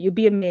look at it. You'll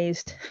be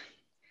amazed.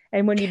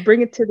 And when you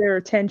bring it to their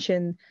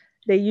attention,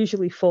 they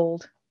usually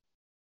fold.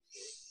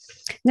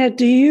 Now,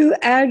 do you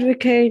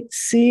advocate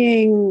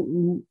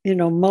seeing,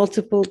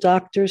 multiple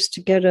doctors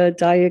to get a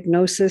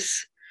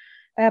diagnosis?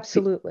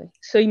 Absolutely.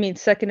 So you mean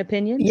second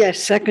opinions? Yes,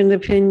 second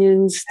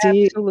opinions.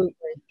 Absolutely.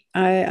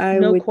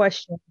 No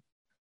question.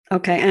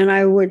 Okay, and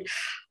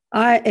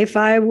if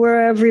I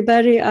were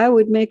everybody, I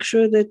would make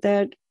sure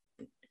that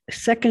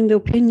second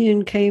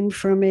opinion came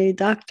from a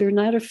doctor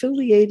not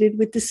affiliated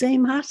with the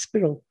same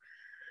hospital.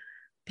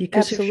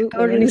 Because Absolutely. If you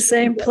go to the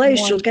same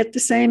place, you'll get the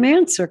same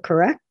answer,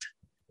 correct?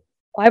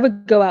 I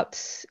would go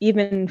out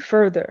even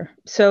further.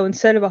 So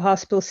instead of a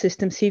hospital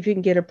system, see if you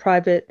can get a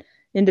private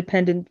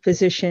independent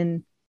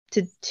physician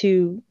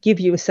to give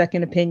you a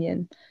second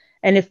opinion.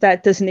 And if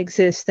that doesn't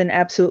exist, then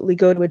absolutely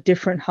go to a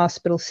different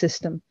hospital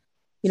system.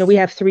 We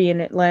have 3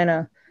 in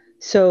Atlanta.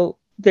 So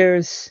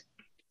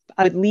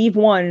I would leave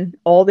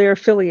all their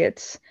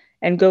affiliates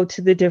and go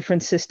to the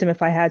different system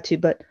if I had to.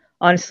 But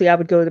honestly, I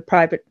would go the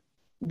private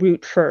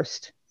route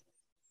first.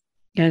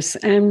 Yes.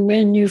 And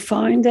when you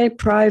find a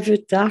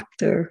private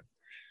doctor,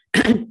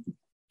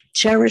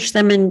 cherish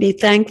them and be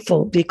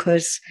thankful,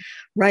 because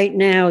right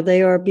now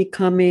they are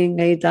becoming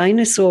a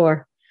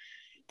dinosaur.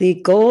 The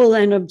goal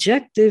and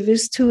objective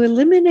is to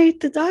eliminate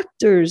the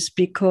doctors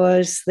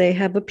because they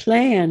have a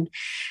plan.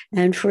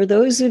 And for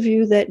those of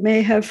you that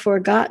may have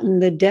forgotten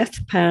the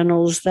death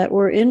panels that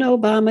were in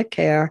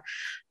Obamacare,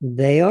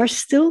 they are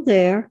still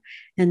there,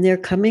 and they're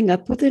coming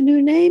up with a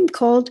new name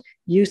called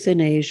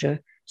euthanasia.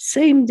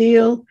 Same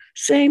deal,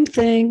 same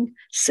thing,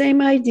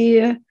 same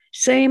idea,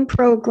 same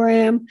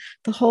program.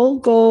 The whole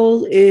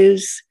goal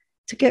is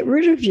to get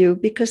rid of you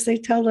because they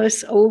tell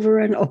us over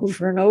and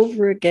over and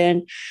over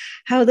again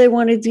how they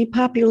want to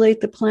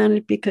depopulate the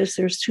planet because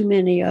there's too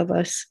many of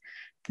us,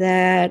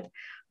 that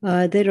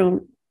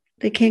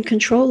they can't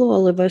control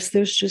all of us.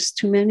 There's just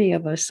too many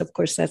of us. Of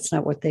course, that's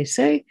not what they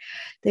say.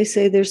 They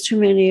say there's too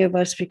many of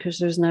us because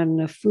there's not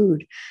enough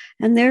food.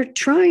 And they're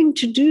trying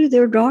to do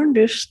their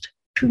darndest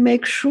to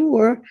make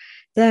sure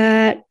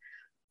that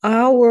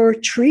our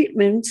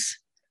treatments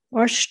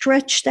are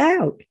stretched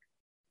out.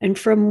 And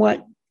from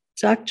what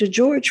Dr.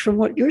 George, from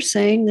what you're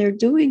saying, they're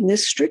doing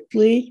this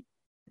strictly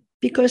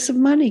because of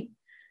money.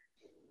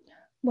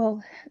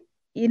 Well,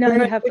 you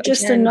have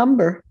just a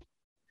number.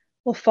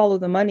 Well, follow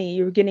the money.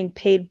 You're getting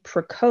paid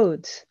for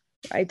codes,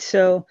 right?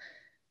 So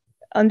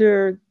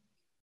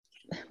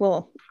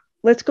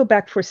let's go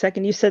back for a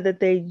second. You said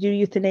that they do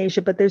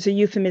euthanasia, but there's a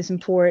euphemism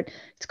for it.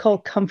 It's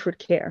called comfort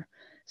care.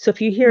 So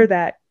if you hear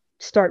that,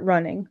 start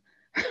running.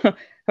 All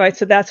right.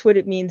 So that's what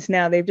it means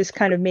now. They've just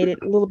kind of made it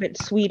a little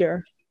bit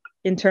sweeter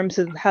in terms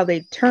of how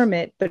they term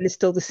it, but it's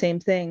still the same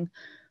thing.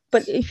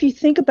 But if you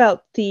think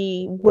about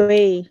the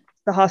way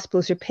the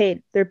hospitals are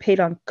paid, they're paid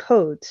on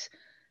codes.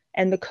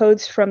 And the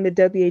codes from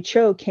the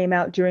WHO came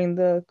out during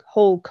the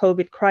whole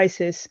COVID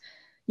crisis.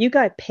 You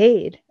got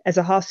paid as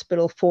a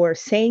hospital for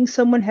saying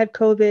someone had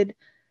COVID.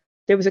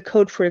 There was a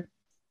code for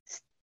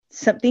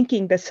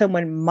thinking that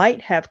someone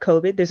might have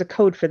COVID. There's a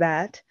code for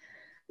that.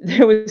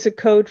 There was a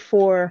code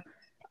for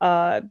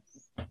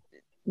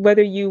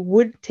whether you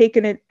would take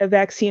a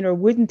vaccine or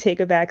wouldn't take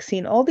a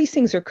vaccine. All these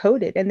things are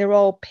coded, and they're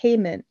all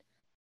payment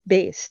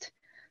based.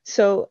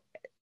 So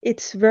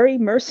it's very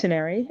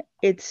mercenary.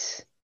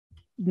 It's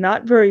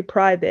not very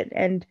private,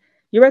 and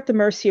you're at the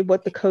mercy of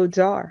what the codes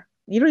are.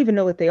 You don't even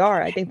know what they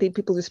are. I think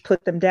people just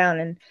put them down,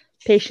 and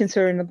patients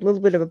are in a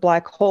little bit of a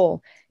black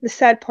hole. The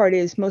sad part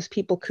is most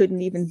people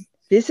couldn't even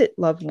visit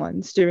loved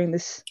ones during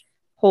this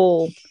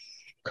whole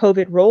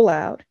COVID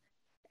rollout.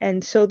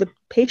 And so the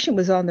patient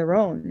was on their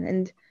own.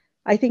 And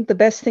I think the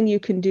best thing you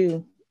can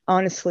do,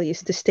 honestly,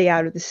 is to stay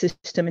out of the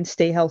system and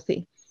stay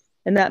healthy.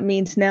 And that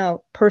means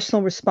now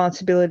personal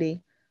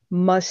responsibility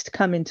must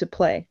come into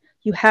play.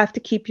 You have to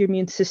keep your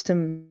immune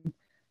system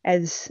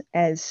as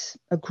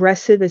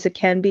aggressive as it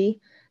can be.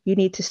 You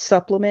need to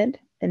supplement,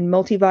 and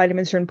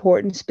multivitamins are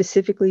important,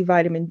 specifically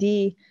vitamin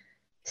D,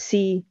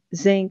 C,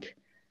 zinc,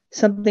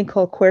 something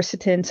called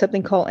quercetin,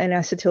 something called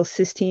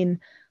N-acetylcysteine.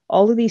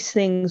 All of these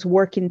things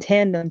work in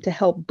tandem to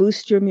help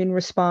boost your immune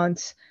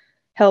response,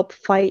 help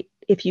fight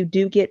if you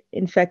do get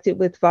infected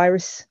with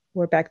virus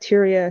or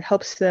bacteria. It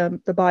helps the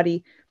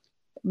body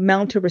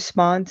mount a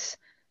response.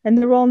 And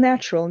they're all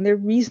natural, and they're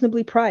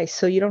reasonably priced,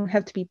 so you don't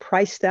have to be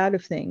priced out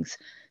of things.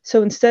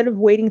 So instead of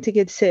waiting to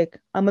get sick,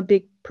 I'm a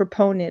big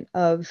proponent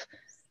of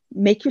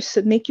make your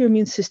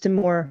immune system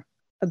more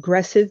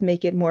aggressive,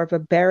 make it more of a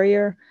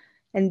barrier,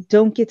 and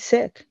don't get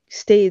sick.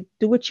 Do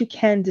what you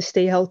can to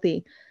stay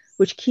healthy,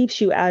 which keeps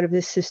you out of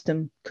this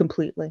system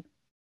completely.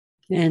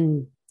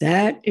 And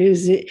that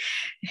is it.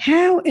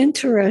 How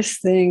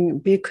interesting,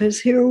 because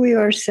here we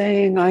are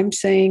I'm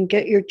saying,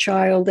 get your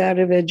child out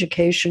of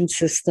education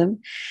system.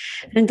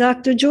 And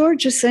Dr.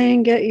 George is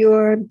saying, get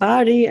your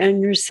body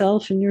and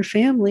yourself and your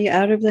family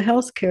out of the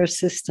healthcare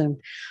system,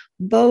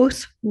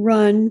 both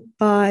run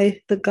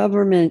by the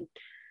government.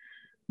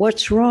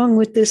 What's wrong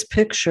with this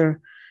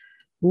picture?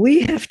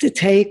 We have to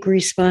take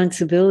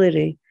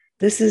responsibility.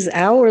 This is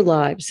our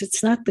lives.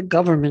 It's not the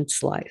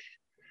government's life.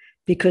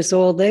 Because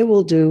all they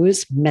will do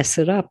is mess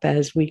it up,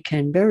 as we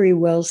can very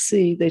well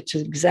see. That's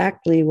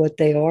exactly what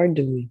they are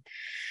doing.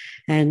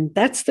 And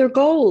that's their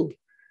goal.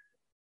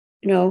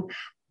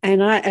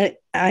 And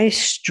I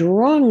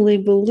strongly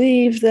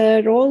believe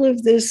that all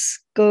of this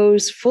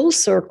goes full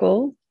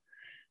circle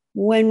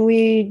when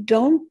we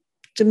don't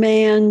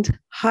demand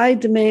high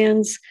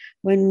demands,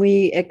 when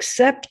we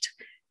accept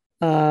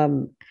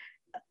lowering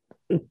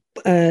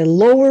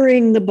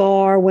the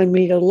bar, when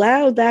we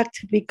allow that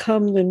to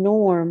become the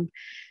norm,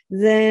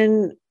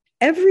 then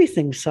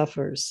everything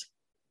suffers.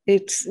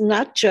 It's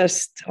not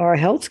just our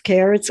health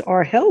care, it's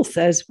our health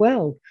as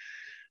well.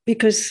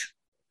 Because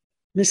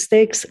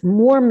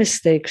more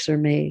mistakes are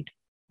made,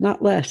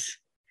 not less.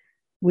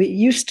 We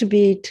used to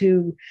be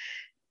to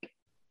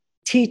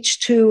teach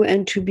to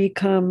and to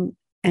become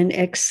and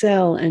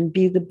excel and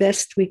be the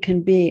best we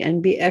can be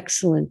and be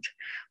excellent.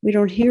 We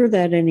don't hear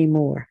that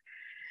anymore.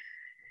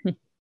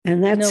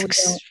 And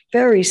that's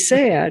very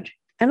sad.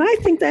 And I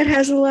think that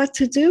has a lot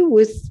to do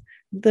with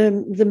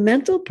the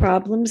mental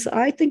problems.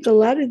 I think a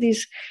lot of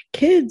these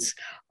kids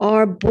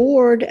are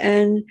bored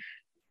and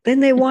then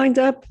they wind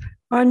up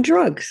on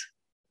drugs.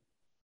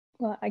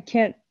 Well, I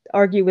can't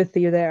argue with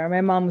you there.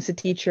 My mom was a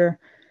teacher,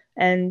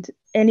 and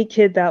any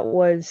kid that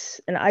was,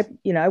 and I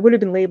would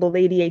have been labeled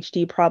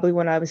ADHD probably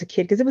when I was a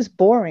kid because it was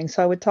boring.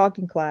 So I would talk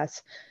in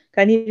class.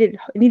 I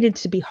needed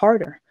to be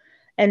harder.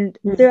 And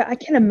I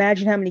can't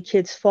imagine how many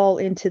kids fall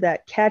into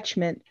that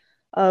catchment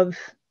of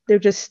they're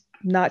just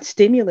not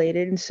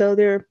stimulated. And so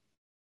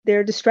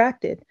they're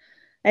distracted.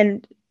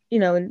 And,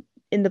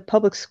 in the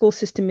public school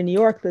system in New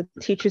York, the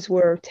teachers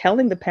were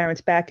telling the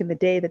parents back in the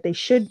day that they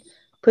should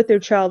put their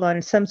child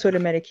on some sort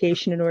of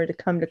medication in order to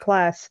come to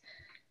class.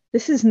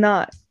 This is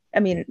not,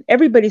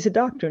 everybody's a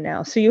doctor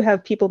now. So you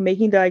have people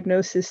making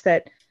diagnoses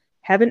that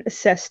haven't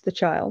assessed the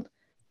child,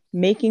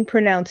 making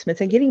pronouncements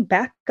and getting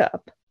backed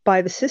up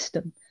by the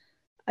system.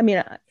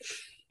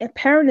 A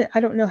parent, I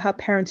don't know how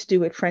parents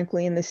do it,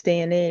 frankly, in this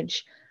day and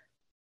age.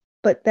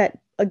 But that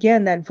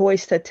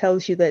voice that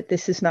tells you that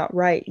this is not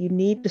right, you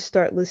need to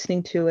start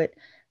listening to it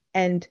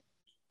and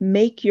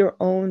make your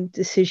own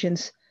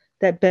decisions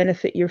that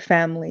benefit your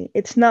family.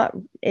 It's not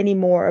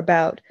anymore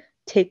about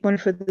take one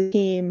for the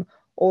team,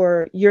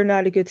 or you're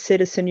not a good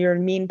citizen, you're a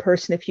mean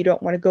person if you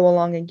don't want to go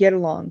along and get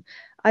along.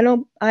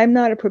 I'm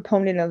not a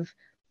proponent of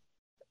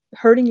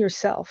hurting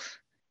yourself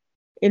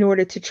in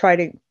order to try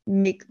to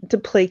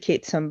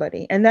placate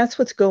somebody. And that's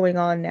what's going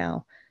on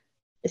now.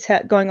 It's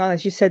going on,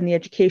 as you said, in the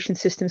education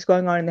system, it's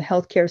going on in the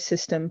healthcare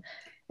system.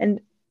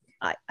 And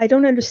I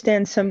don't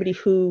understand somebody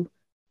who,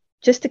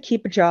 just to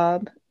keep a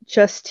job,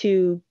 just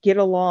to get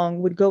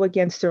along would go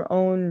against their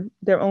own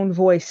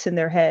voice in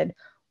their head,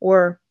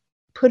 or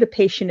put a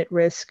patient at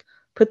risk,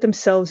 put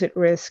themselves at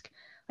risk.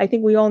 I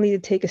think we all need to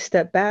take a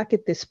step back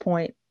at this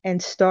point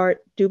and start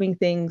doing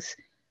things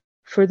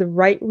for the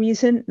right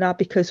reason, not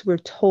because we're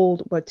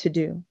told what to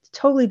do. It's a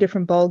totally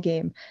different ball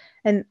game.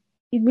 And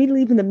we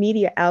leaving the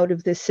media out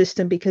of this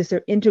system because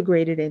they're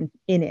integrated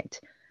in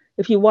it.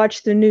 If you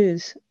watch the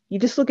news, you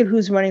just look at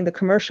who's running the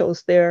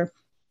commercials. They're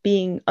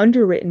being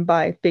underwritten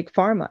by Big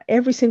Pharma.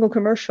 Every single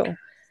commercial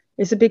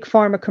is a Big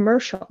Pharma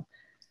commercial.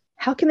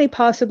 How can they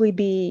possibly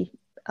be,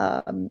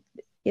 not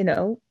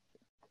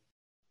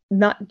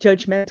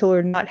judgmental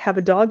or not have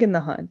a dog in the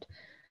hunt?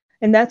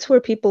 And that's where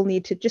people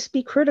need to just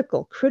be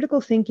critical. Critical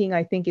thinking,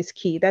 I think, is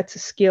key. That's a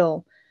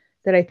skill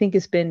that I think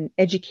has been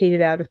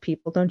educated out of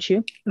people, don't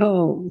you?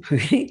 Oh,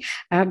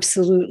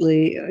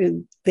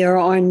 absolutely. There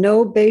are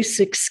no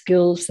basic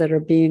skills that are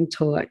being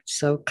taught.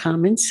 So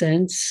common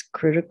sense,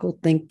 critical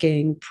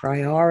thinking,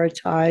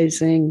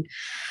 prioritizing,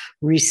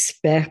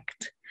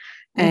 respect,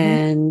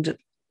 and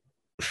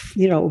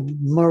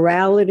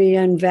morality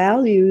and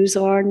values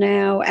are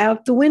now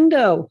out the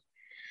window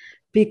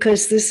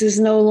because this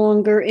is no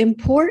longer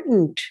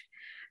important.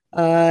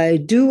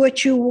 Do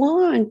what you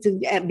want.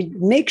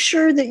 Make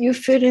sure that you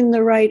fit in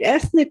the right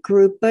ethnic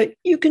group, but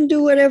you can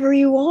do whatever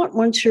you want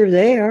once you're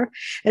there,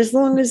 as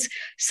long as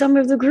some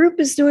of the group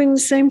is doing the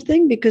same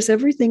thing, because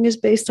everything is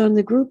based on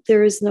the group.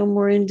 There is no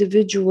more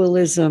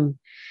individualism.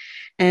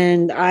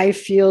 And I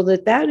feel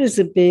that that is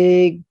a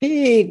big,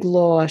 big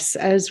loss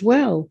as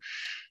well.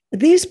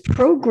 These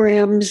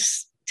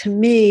programs, to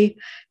me,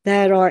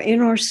 that are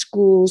in our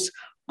schools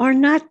are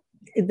not,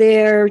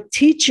 they're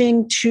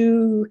teaching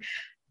to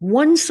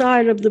one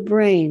side of the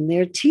brain.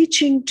 They're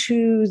teaching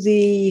to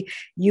the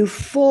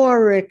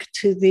euphoric,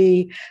 to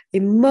the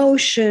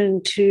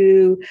emotion,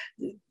 to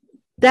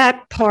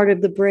that part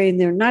of the brain.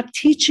 They're not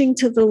teaching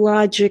to the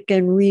logic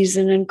and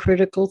reason and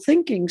critical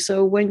thinking.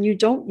 So when you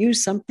don't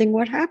use something,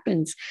 what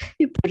happens?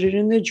 You put it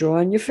in the drawer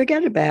and you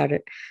forget about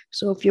it.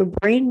 So if your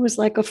brain was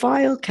like a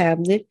file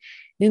cabinet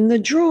in the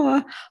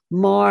drawer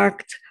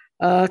marked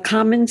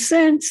common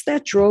sense,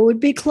 that drawer would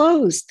be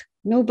closed.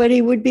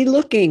 Nobody would be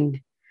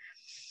looking.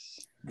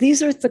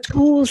 These are the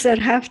tools that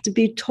have to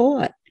be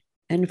taught.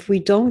 And if we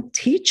don't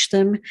teach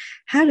them,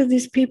 how do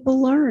these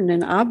people learn?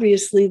 And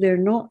obviously they're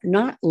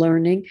not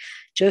learning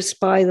just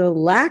by the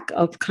lack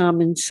of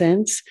common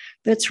sense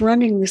that's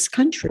running this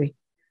country.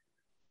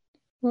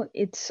 Well,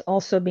 it's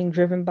also being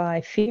driven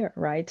by fear,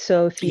 right?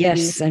 So if you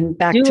and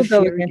back to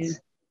fear again.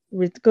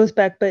 It goes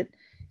back, but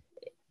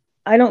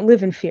I don't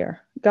live in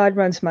fear. God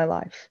runs my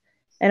life.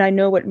 And I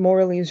know what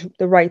morally is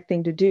the right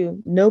thing to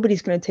do.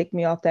 Nobody's going to take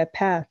me off that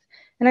path.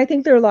 And I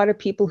think there are a lot of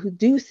people who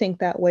do think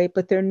that way,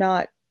 but they're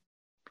not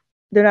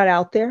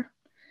out there,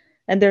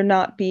 and they're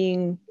not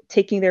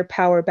taking their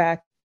power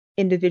back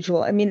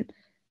individual. I mean,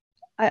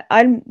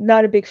 I'm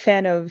not a big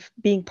fan of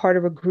being part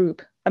of a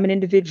group. I'm an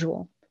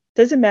individual.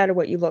 Doesn't matter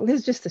what you look. This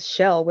is just a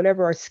shell,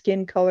 whatever our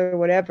skin color,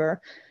 whatever.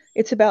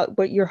 It's about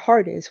what your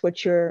heart is,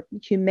 what your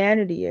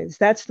humanity is.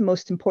 That's the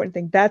most important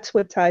thing. That's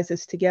what ties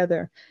us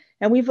together.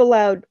 And we've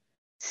allowed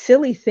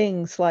silly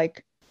things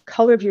like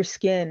color of your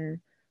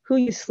skin, who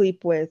you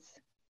sleep with,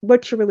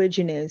 what your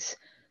religion is,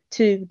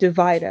 to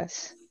divide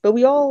us. But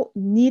we all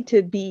need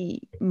to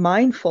be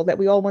mindful that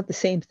we all want the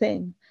same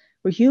thing.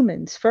 We're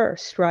humans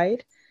first,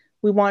 right?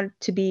 We want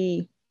to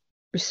be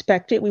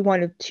respected. We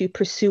want to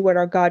pursue what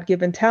our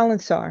God-given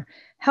talents are.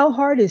 How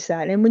hard is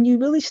that? And when you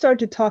really start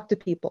to talk to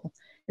people,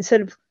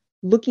 instead of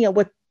looking at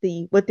what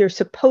they're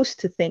supposed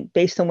to think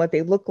based on what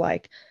they look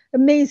like,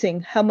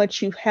 amazing how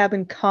much you have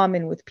in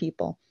common with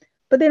people.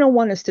 But they don't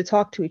want us to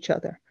talk to each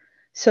other.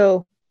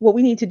 So what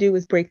we need to do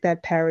is break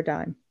that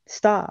paradigm.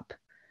 Stop.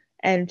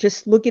 And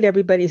just look at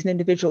everybody as an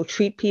individual.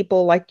 Treat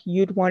people like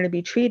you'd want to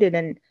be treated.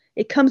 And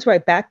it comes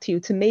right back to you.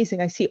 It's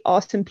amazing. I see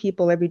awesome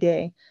people every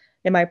day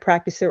in my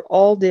practice. They're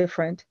all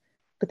different,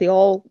 but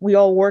we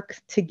all work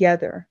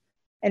together.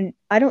 And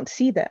I don't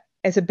see that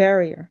as a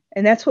barrier.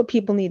 And that's what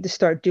people need to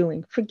start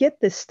doing. Forget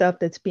this stuff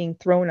that's being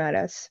thrown at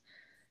us.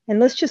 And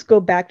let's just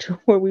go back to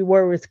where we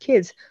were as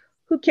kids.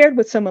 Who cared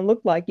what someone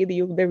looked like?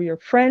 Either they were your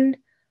friend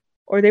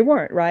or they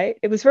weren't, right?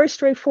 It was very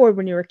straightforward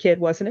when you were a kid,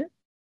 wasn't it?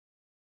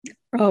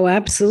 Oh,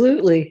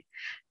 absolutely.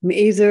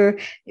 Either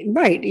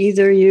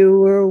you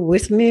were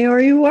with me or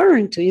you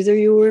weren't. Either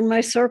you were in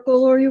my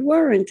circle or you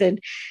weren't. And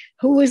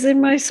who was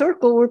in my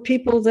circle were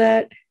people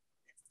that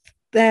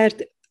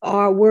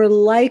were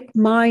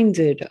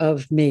like-minded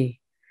of me.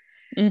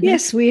 Mm-hmm.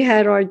 Yes, we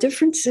had our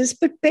differences,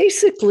 but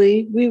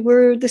basically we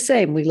were the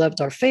same. We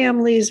loved our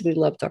families, we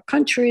loved our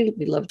country,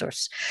 we loved our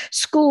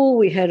school,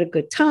 we had a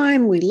good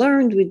time, we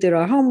learned, we did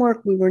our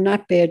homework, we were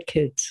not bad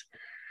kids.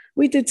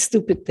 We did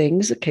stupid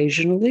things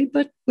occasionally,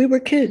 but we were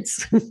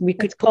kids. We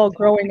could call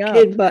growing up.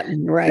 Kid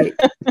button, right?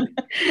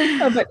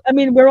 But I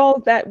mean, we're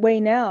all that way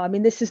now. I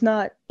mean, this is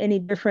not any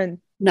different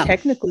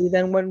technically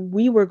than when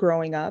we were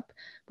growing up.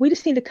 We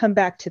just need to come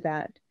back to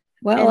that.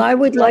 Well, And I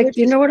would like,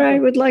 you knowledge is know what I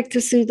power. would like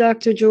to see,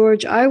 Dr.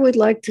 George? I would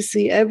like to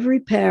see every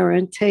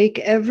parent take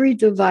every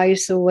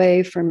device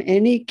away from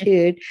any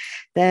kid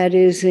that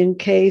is in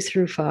K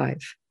through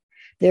 5.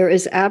 There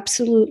is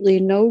absolutely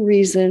no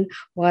reason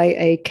why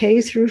a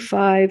K through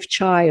 5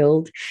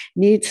 child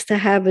needs to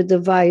have a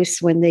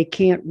device when they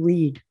can't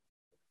read.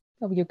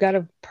 Oh, you've got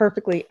a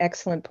perfectly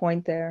excellent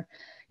point there.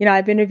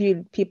 I've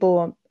interviewed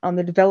people on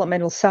the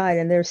developmental side,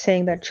 and they're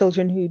saying that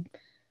children who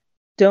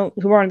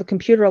are on the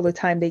computer all the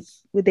time,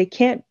 they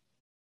can't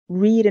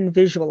read and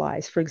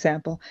visualize, for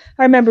example.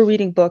 I remember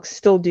reading books,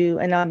 still do,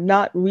 and I'm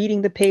not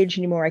reading the page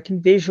anymore. I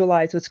can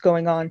visualize what's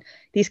going on.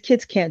 These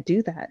kids can't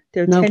do that.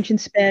 Their No. attention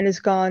span is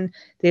gone.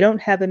 They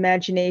don't have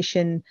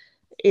imagination.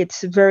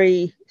 It's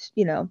very,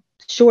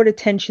 short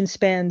attention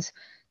spans.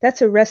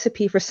 That's a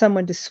recipe for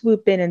someone to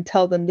swoop in and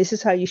tell them, this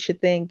is how you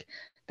should think.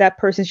 That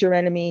person's your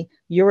enemy.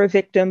 You're a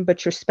victim,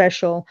 but you're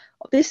special.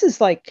 This is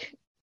like,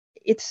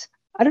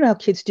 I don't know how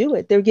kids do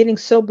it. They're getting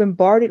so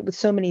bombarded with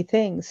so many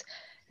things.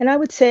 And I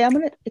would say, I'm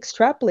going to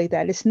extrapolate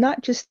that. It's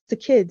not just the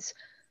kids.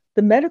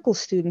 The medical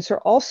students are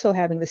also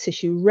having this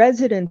issue.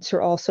 Residents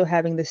are also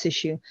having this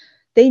issue.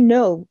 They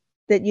know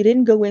that you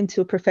didn't go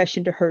into a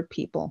profession to hurt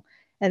people.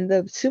 And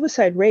the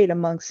suicide rate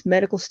amongst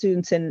medical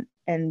students and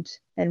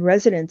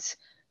residents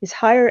is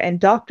higher, and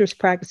doctors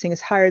practicing is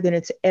higher than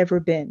it's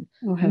ever been.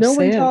 Oh, how No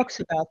one sad. talks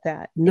about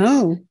that.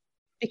 No.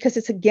 Because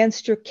it's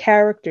against your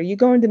character. You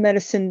go into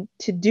medicine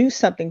to do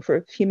something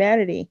for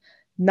humanity,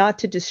 not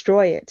to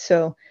destroy it.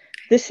 So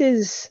this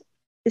is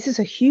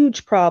a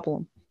huge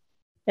problem.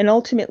 And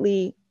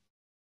ultimately,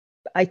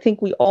 I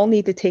think we all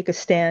need to take a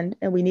stand,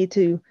 and we need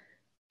to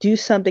do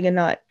something and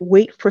not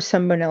wait for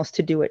someone else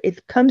to do it.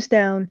 It comes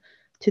down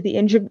to the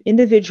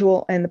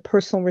individual and the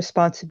personal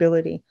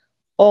responsibility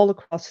all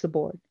across the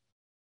board.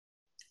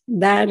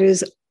 That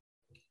is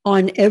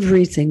on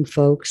everything,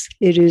 folks.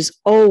 It is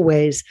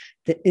always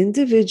the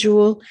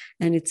individual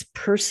and its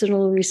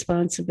personal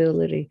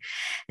responsibility.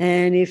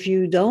 And if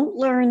you don't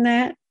learn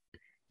that,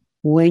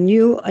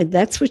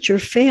 that's what your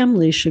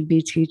family should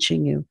be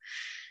teaching you,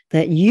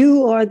 that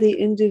you are the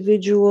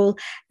individual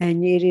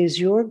and it is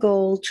your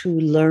goal to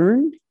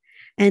learn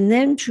and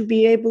then to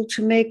be able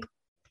to make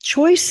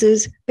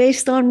choices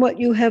based on what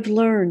you have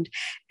learned,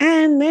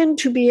 and then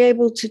to be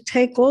able to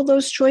take all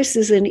those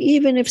choices, and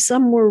even if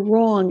some were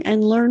wrong,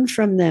 and learn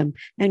from them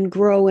and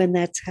grow, and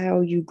that's how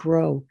you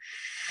grow.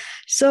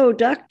 So,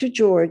 Dr.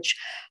 George,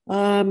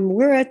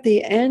 we're at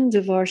the end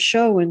of our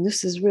show, and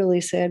this is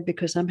really sad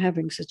because I'm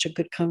having such a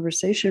good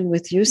conversation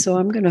with you, so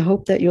I'm going to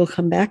hope that you'll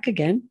come back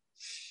again.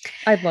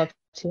 I'd love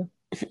to.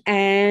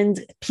 And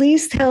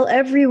please tell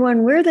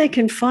everyone where they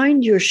can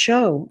find your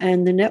show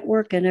and the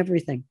network and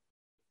everything.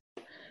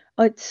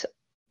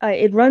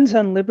 It runs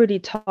on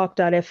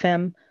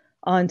libertytalk.fm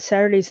on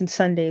Saturdays and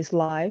Sundays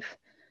live.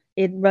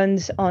 It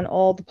runs on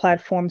all the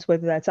platforms,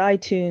 whether that's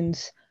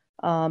iTunes,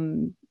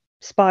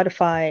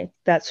 Spotify,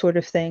 that sort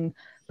of thing.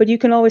 But you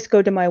can always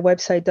go to my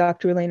website,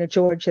 Dr. Elena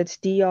George. That's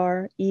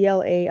DrElaina,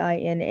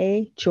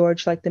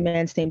 George, like the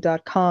man's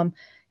name.com.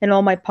 And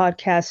all my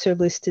podcasts are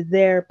listed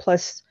there,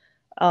 plus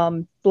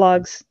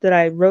blogs that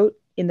I wrote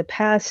in the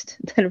past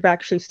that have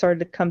actually started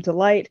to come to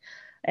light.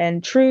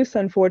 And truth,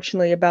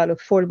 unfortunately, about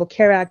Affordable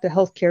Care Act, the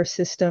healthcare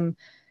system.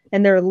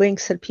 And there are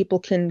links that people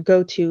can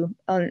go to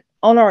on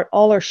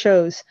all our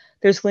shows.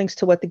 There's links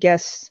to what the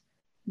guests,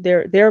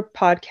 their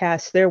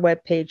podcasts, their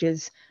web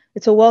pages.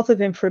 It's a wealth of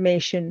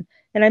information.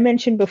 And I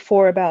mentioned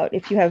before about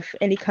if you have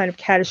any kind of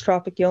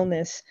catastrophic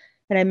illness,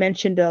 and I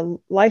mentioned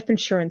life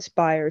insurance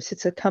buyers.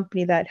 It's a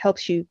company that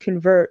helps you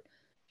convert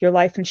your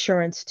life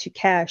insurance to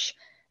cash.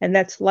 And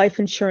that's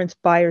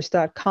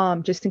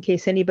lifeinsurancebuyers.com, just in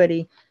case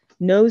anybody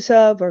knows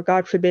of, or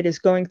God forbid, is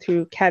going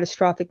through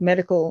catastrophic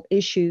medical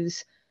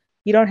issues.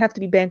 You don't have to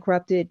be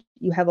bankrupted.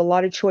 You have a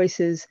lot of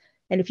choices.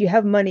 And if you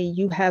have money,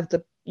 you have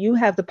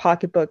the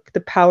pocketbook, the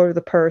power of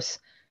the purse,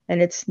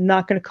 and it's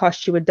not going to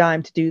cost you a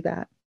dime to do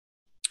that.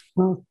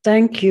 Well,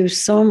 thank you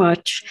so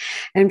much.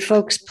 And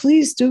folks,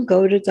 please do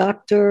go to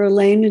Dr.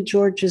 Elena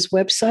George's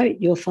website.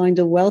 You'll find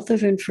a wealth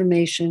of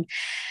information.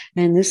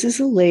 And this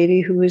is a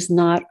lady who is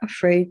not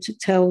afraid to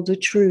tell the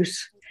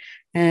truth.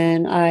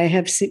 And I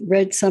have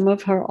read some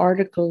of her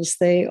articles.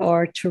 They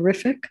are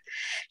terrific.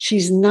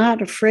 She's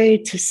not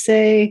afraid to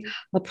say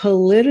a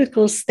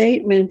political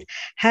statement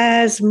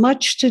has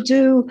much to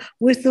do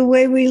with the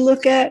way we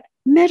look at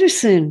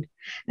medicine.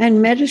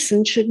 And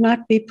medicine should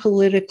not be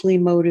politically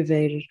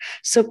motivated.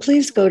 So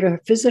please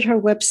visit her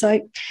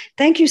website.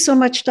 Thank you so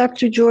much,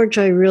 Dr. George.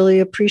 I really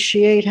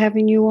appreciate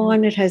having you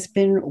on. It has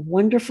been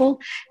wonderful,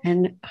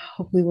 and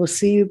we will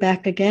see you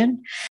back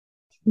again.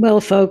 Well,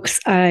 folks,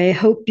 I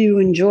hope you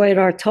enjoyed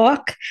our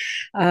talk.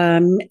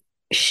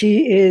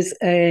 She is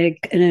an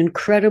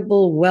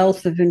incredible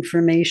wealth of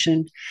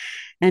information.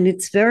 And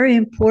it's very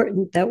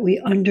important that we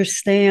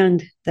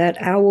understand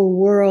that our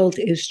world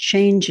is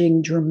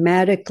changing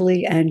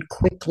dramatically and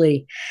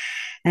quickly.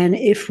 And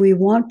if we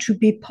want to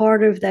be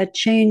part of that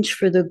change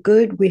for the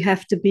good, we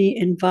have to be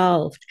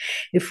involved.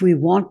 If we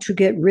want to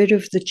get rid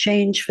of the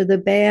change for the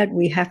bad,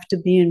 we have to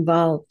be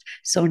involved.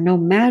 So no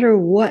matter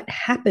what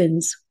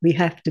happens, we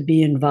have to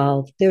be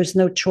involved. There's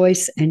no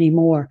choice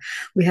anymore.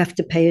 We have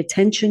to pay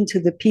attention to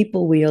the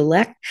people we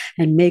elect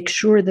and make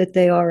sure that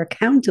they are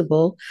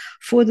accountable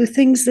for the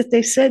things that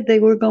they said they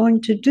were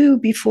going to do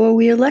before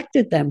we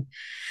elected them.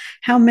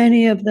 How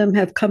many of them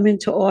have come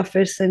into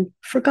office and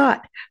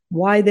forgot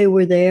why they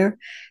were there,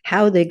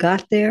 how they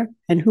got there,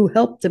 and who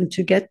helped them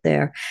to get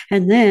there?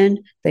 And then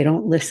they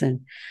don't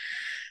listen.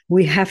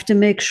 We have to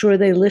make sure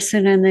they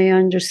listen and they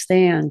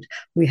understand.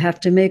 We have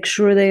to make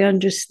sure they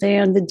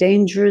understand the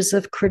dangers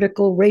of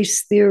critical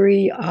race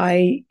theory,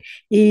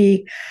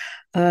 i.e.,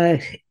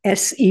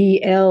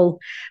 SEL,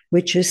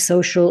 which is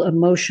social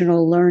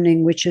emotional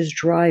learning, which is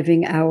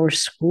driving our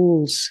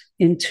schools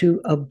into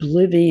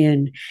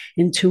oblivion,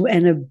 into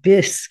an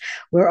abyss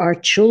where our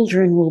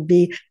children will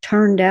be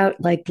turned out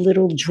like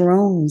little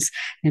drones,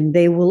 and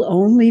they will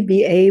only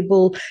be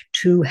able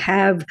to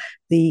have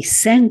the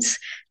sense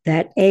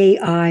that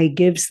AI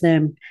gives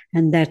them,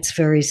 and that's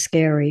very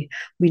scary.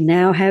 We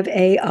now have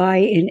AI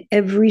in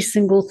every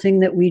single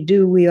thing that we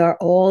do. We are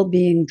all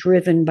being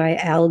driven by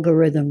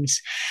algorithms.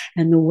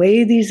 And the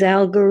way these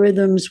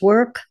algorithms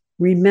work,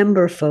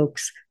 remember,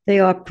 folks, they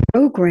are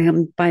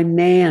programmed by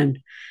man.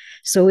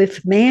 So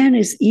if man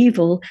is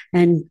evil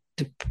and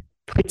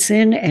puts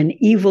in an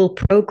evil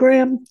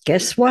program,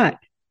 guess what?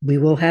 We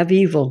will have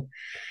evil.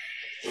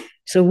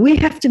 So we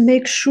have to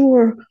make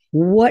sure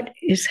what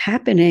is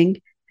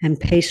happening and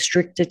pay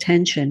strict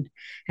attention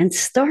and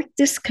start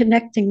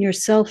disconnecting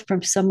yourself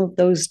from some of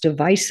those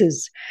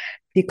devices,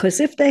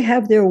 because if they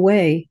have their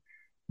way,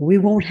 we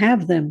won't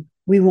have them.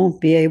 We won't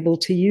be able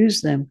to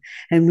use them,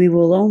 and we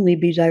will only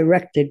be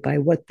directed by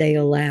what they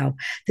allow.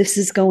 This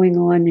is going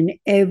on in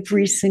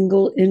every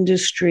single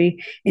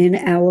industry in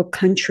our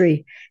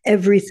country.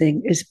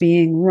 Everything is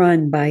being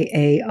run by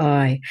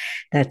AI.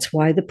 That's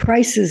why the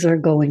prices are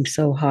going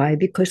so high,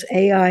 because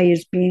AI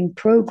is being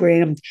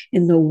programmed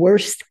in the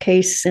worst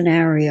case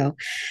scenario,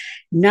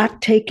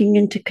 not taking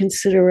into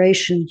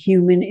consideration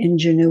human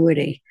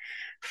ingenuity.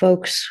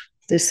 Folks,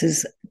 this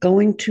is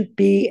going to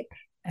be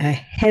a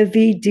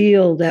heavy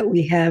deal that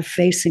we have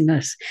facing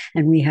us,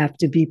 and we have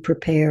to be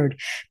prepared.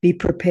 Be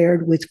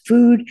prepared with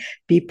food,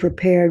 be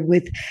prepared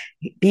with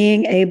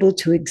being able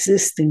to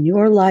exist in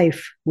your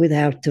life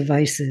without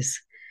devices.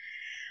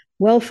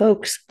 Well,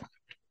 folks,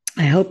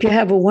 I hope you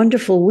have a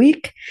wonderful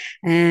week,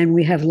 and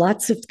we have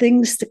lots of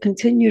things to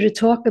continue to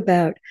talk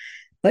about.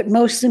 But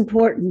most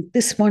important,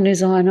 this one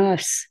is on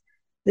us.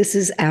 This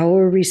is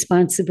our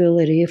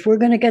responsibility. If we're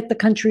going to get the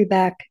country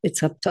back,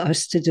 it's up to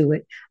us to do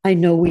it. I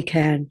know we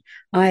can.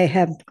 I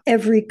have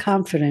every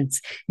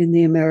confidence in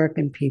the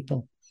American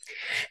people.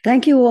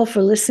 Thank you all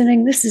for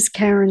listening. This is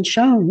Karen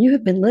Schoen. You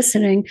have been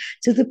listening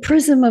to the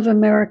Prism of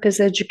America's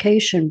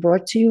Education,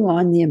 brought to you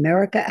on the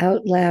America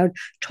Out Loud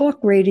Talk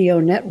Radio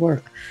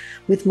Network,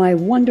 with my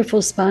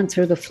wonderful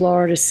sponsor, the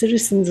Florida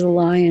Citizens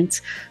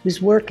Alliance,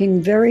 who's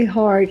working very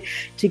hard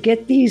to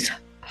get these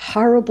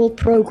horrible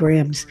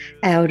programs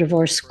out of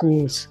our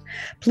schools.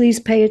 Please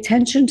pay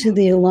attention to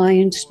the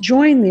Alliance.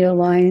 Join the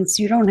Alliance.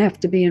 You don't have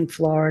to be in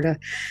Florida,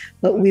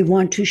 but we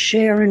want to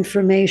share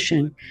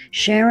information.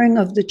 Sharing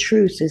of the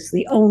truth is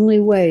the only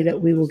way that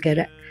we will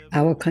get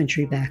our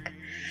country back.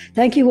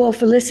 Thank you all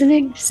for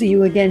listening. See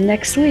you again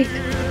next week.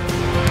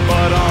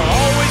 But I'll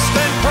always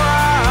stand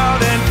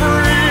proud and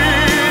free.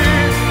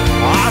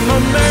 I'm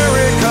American.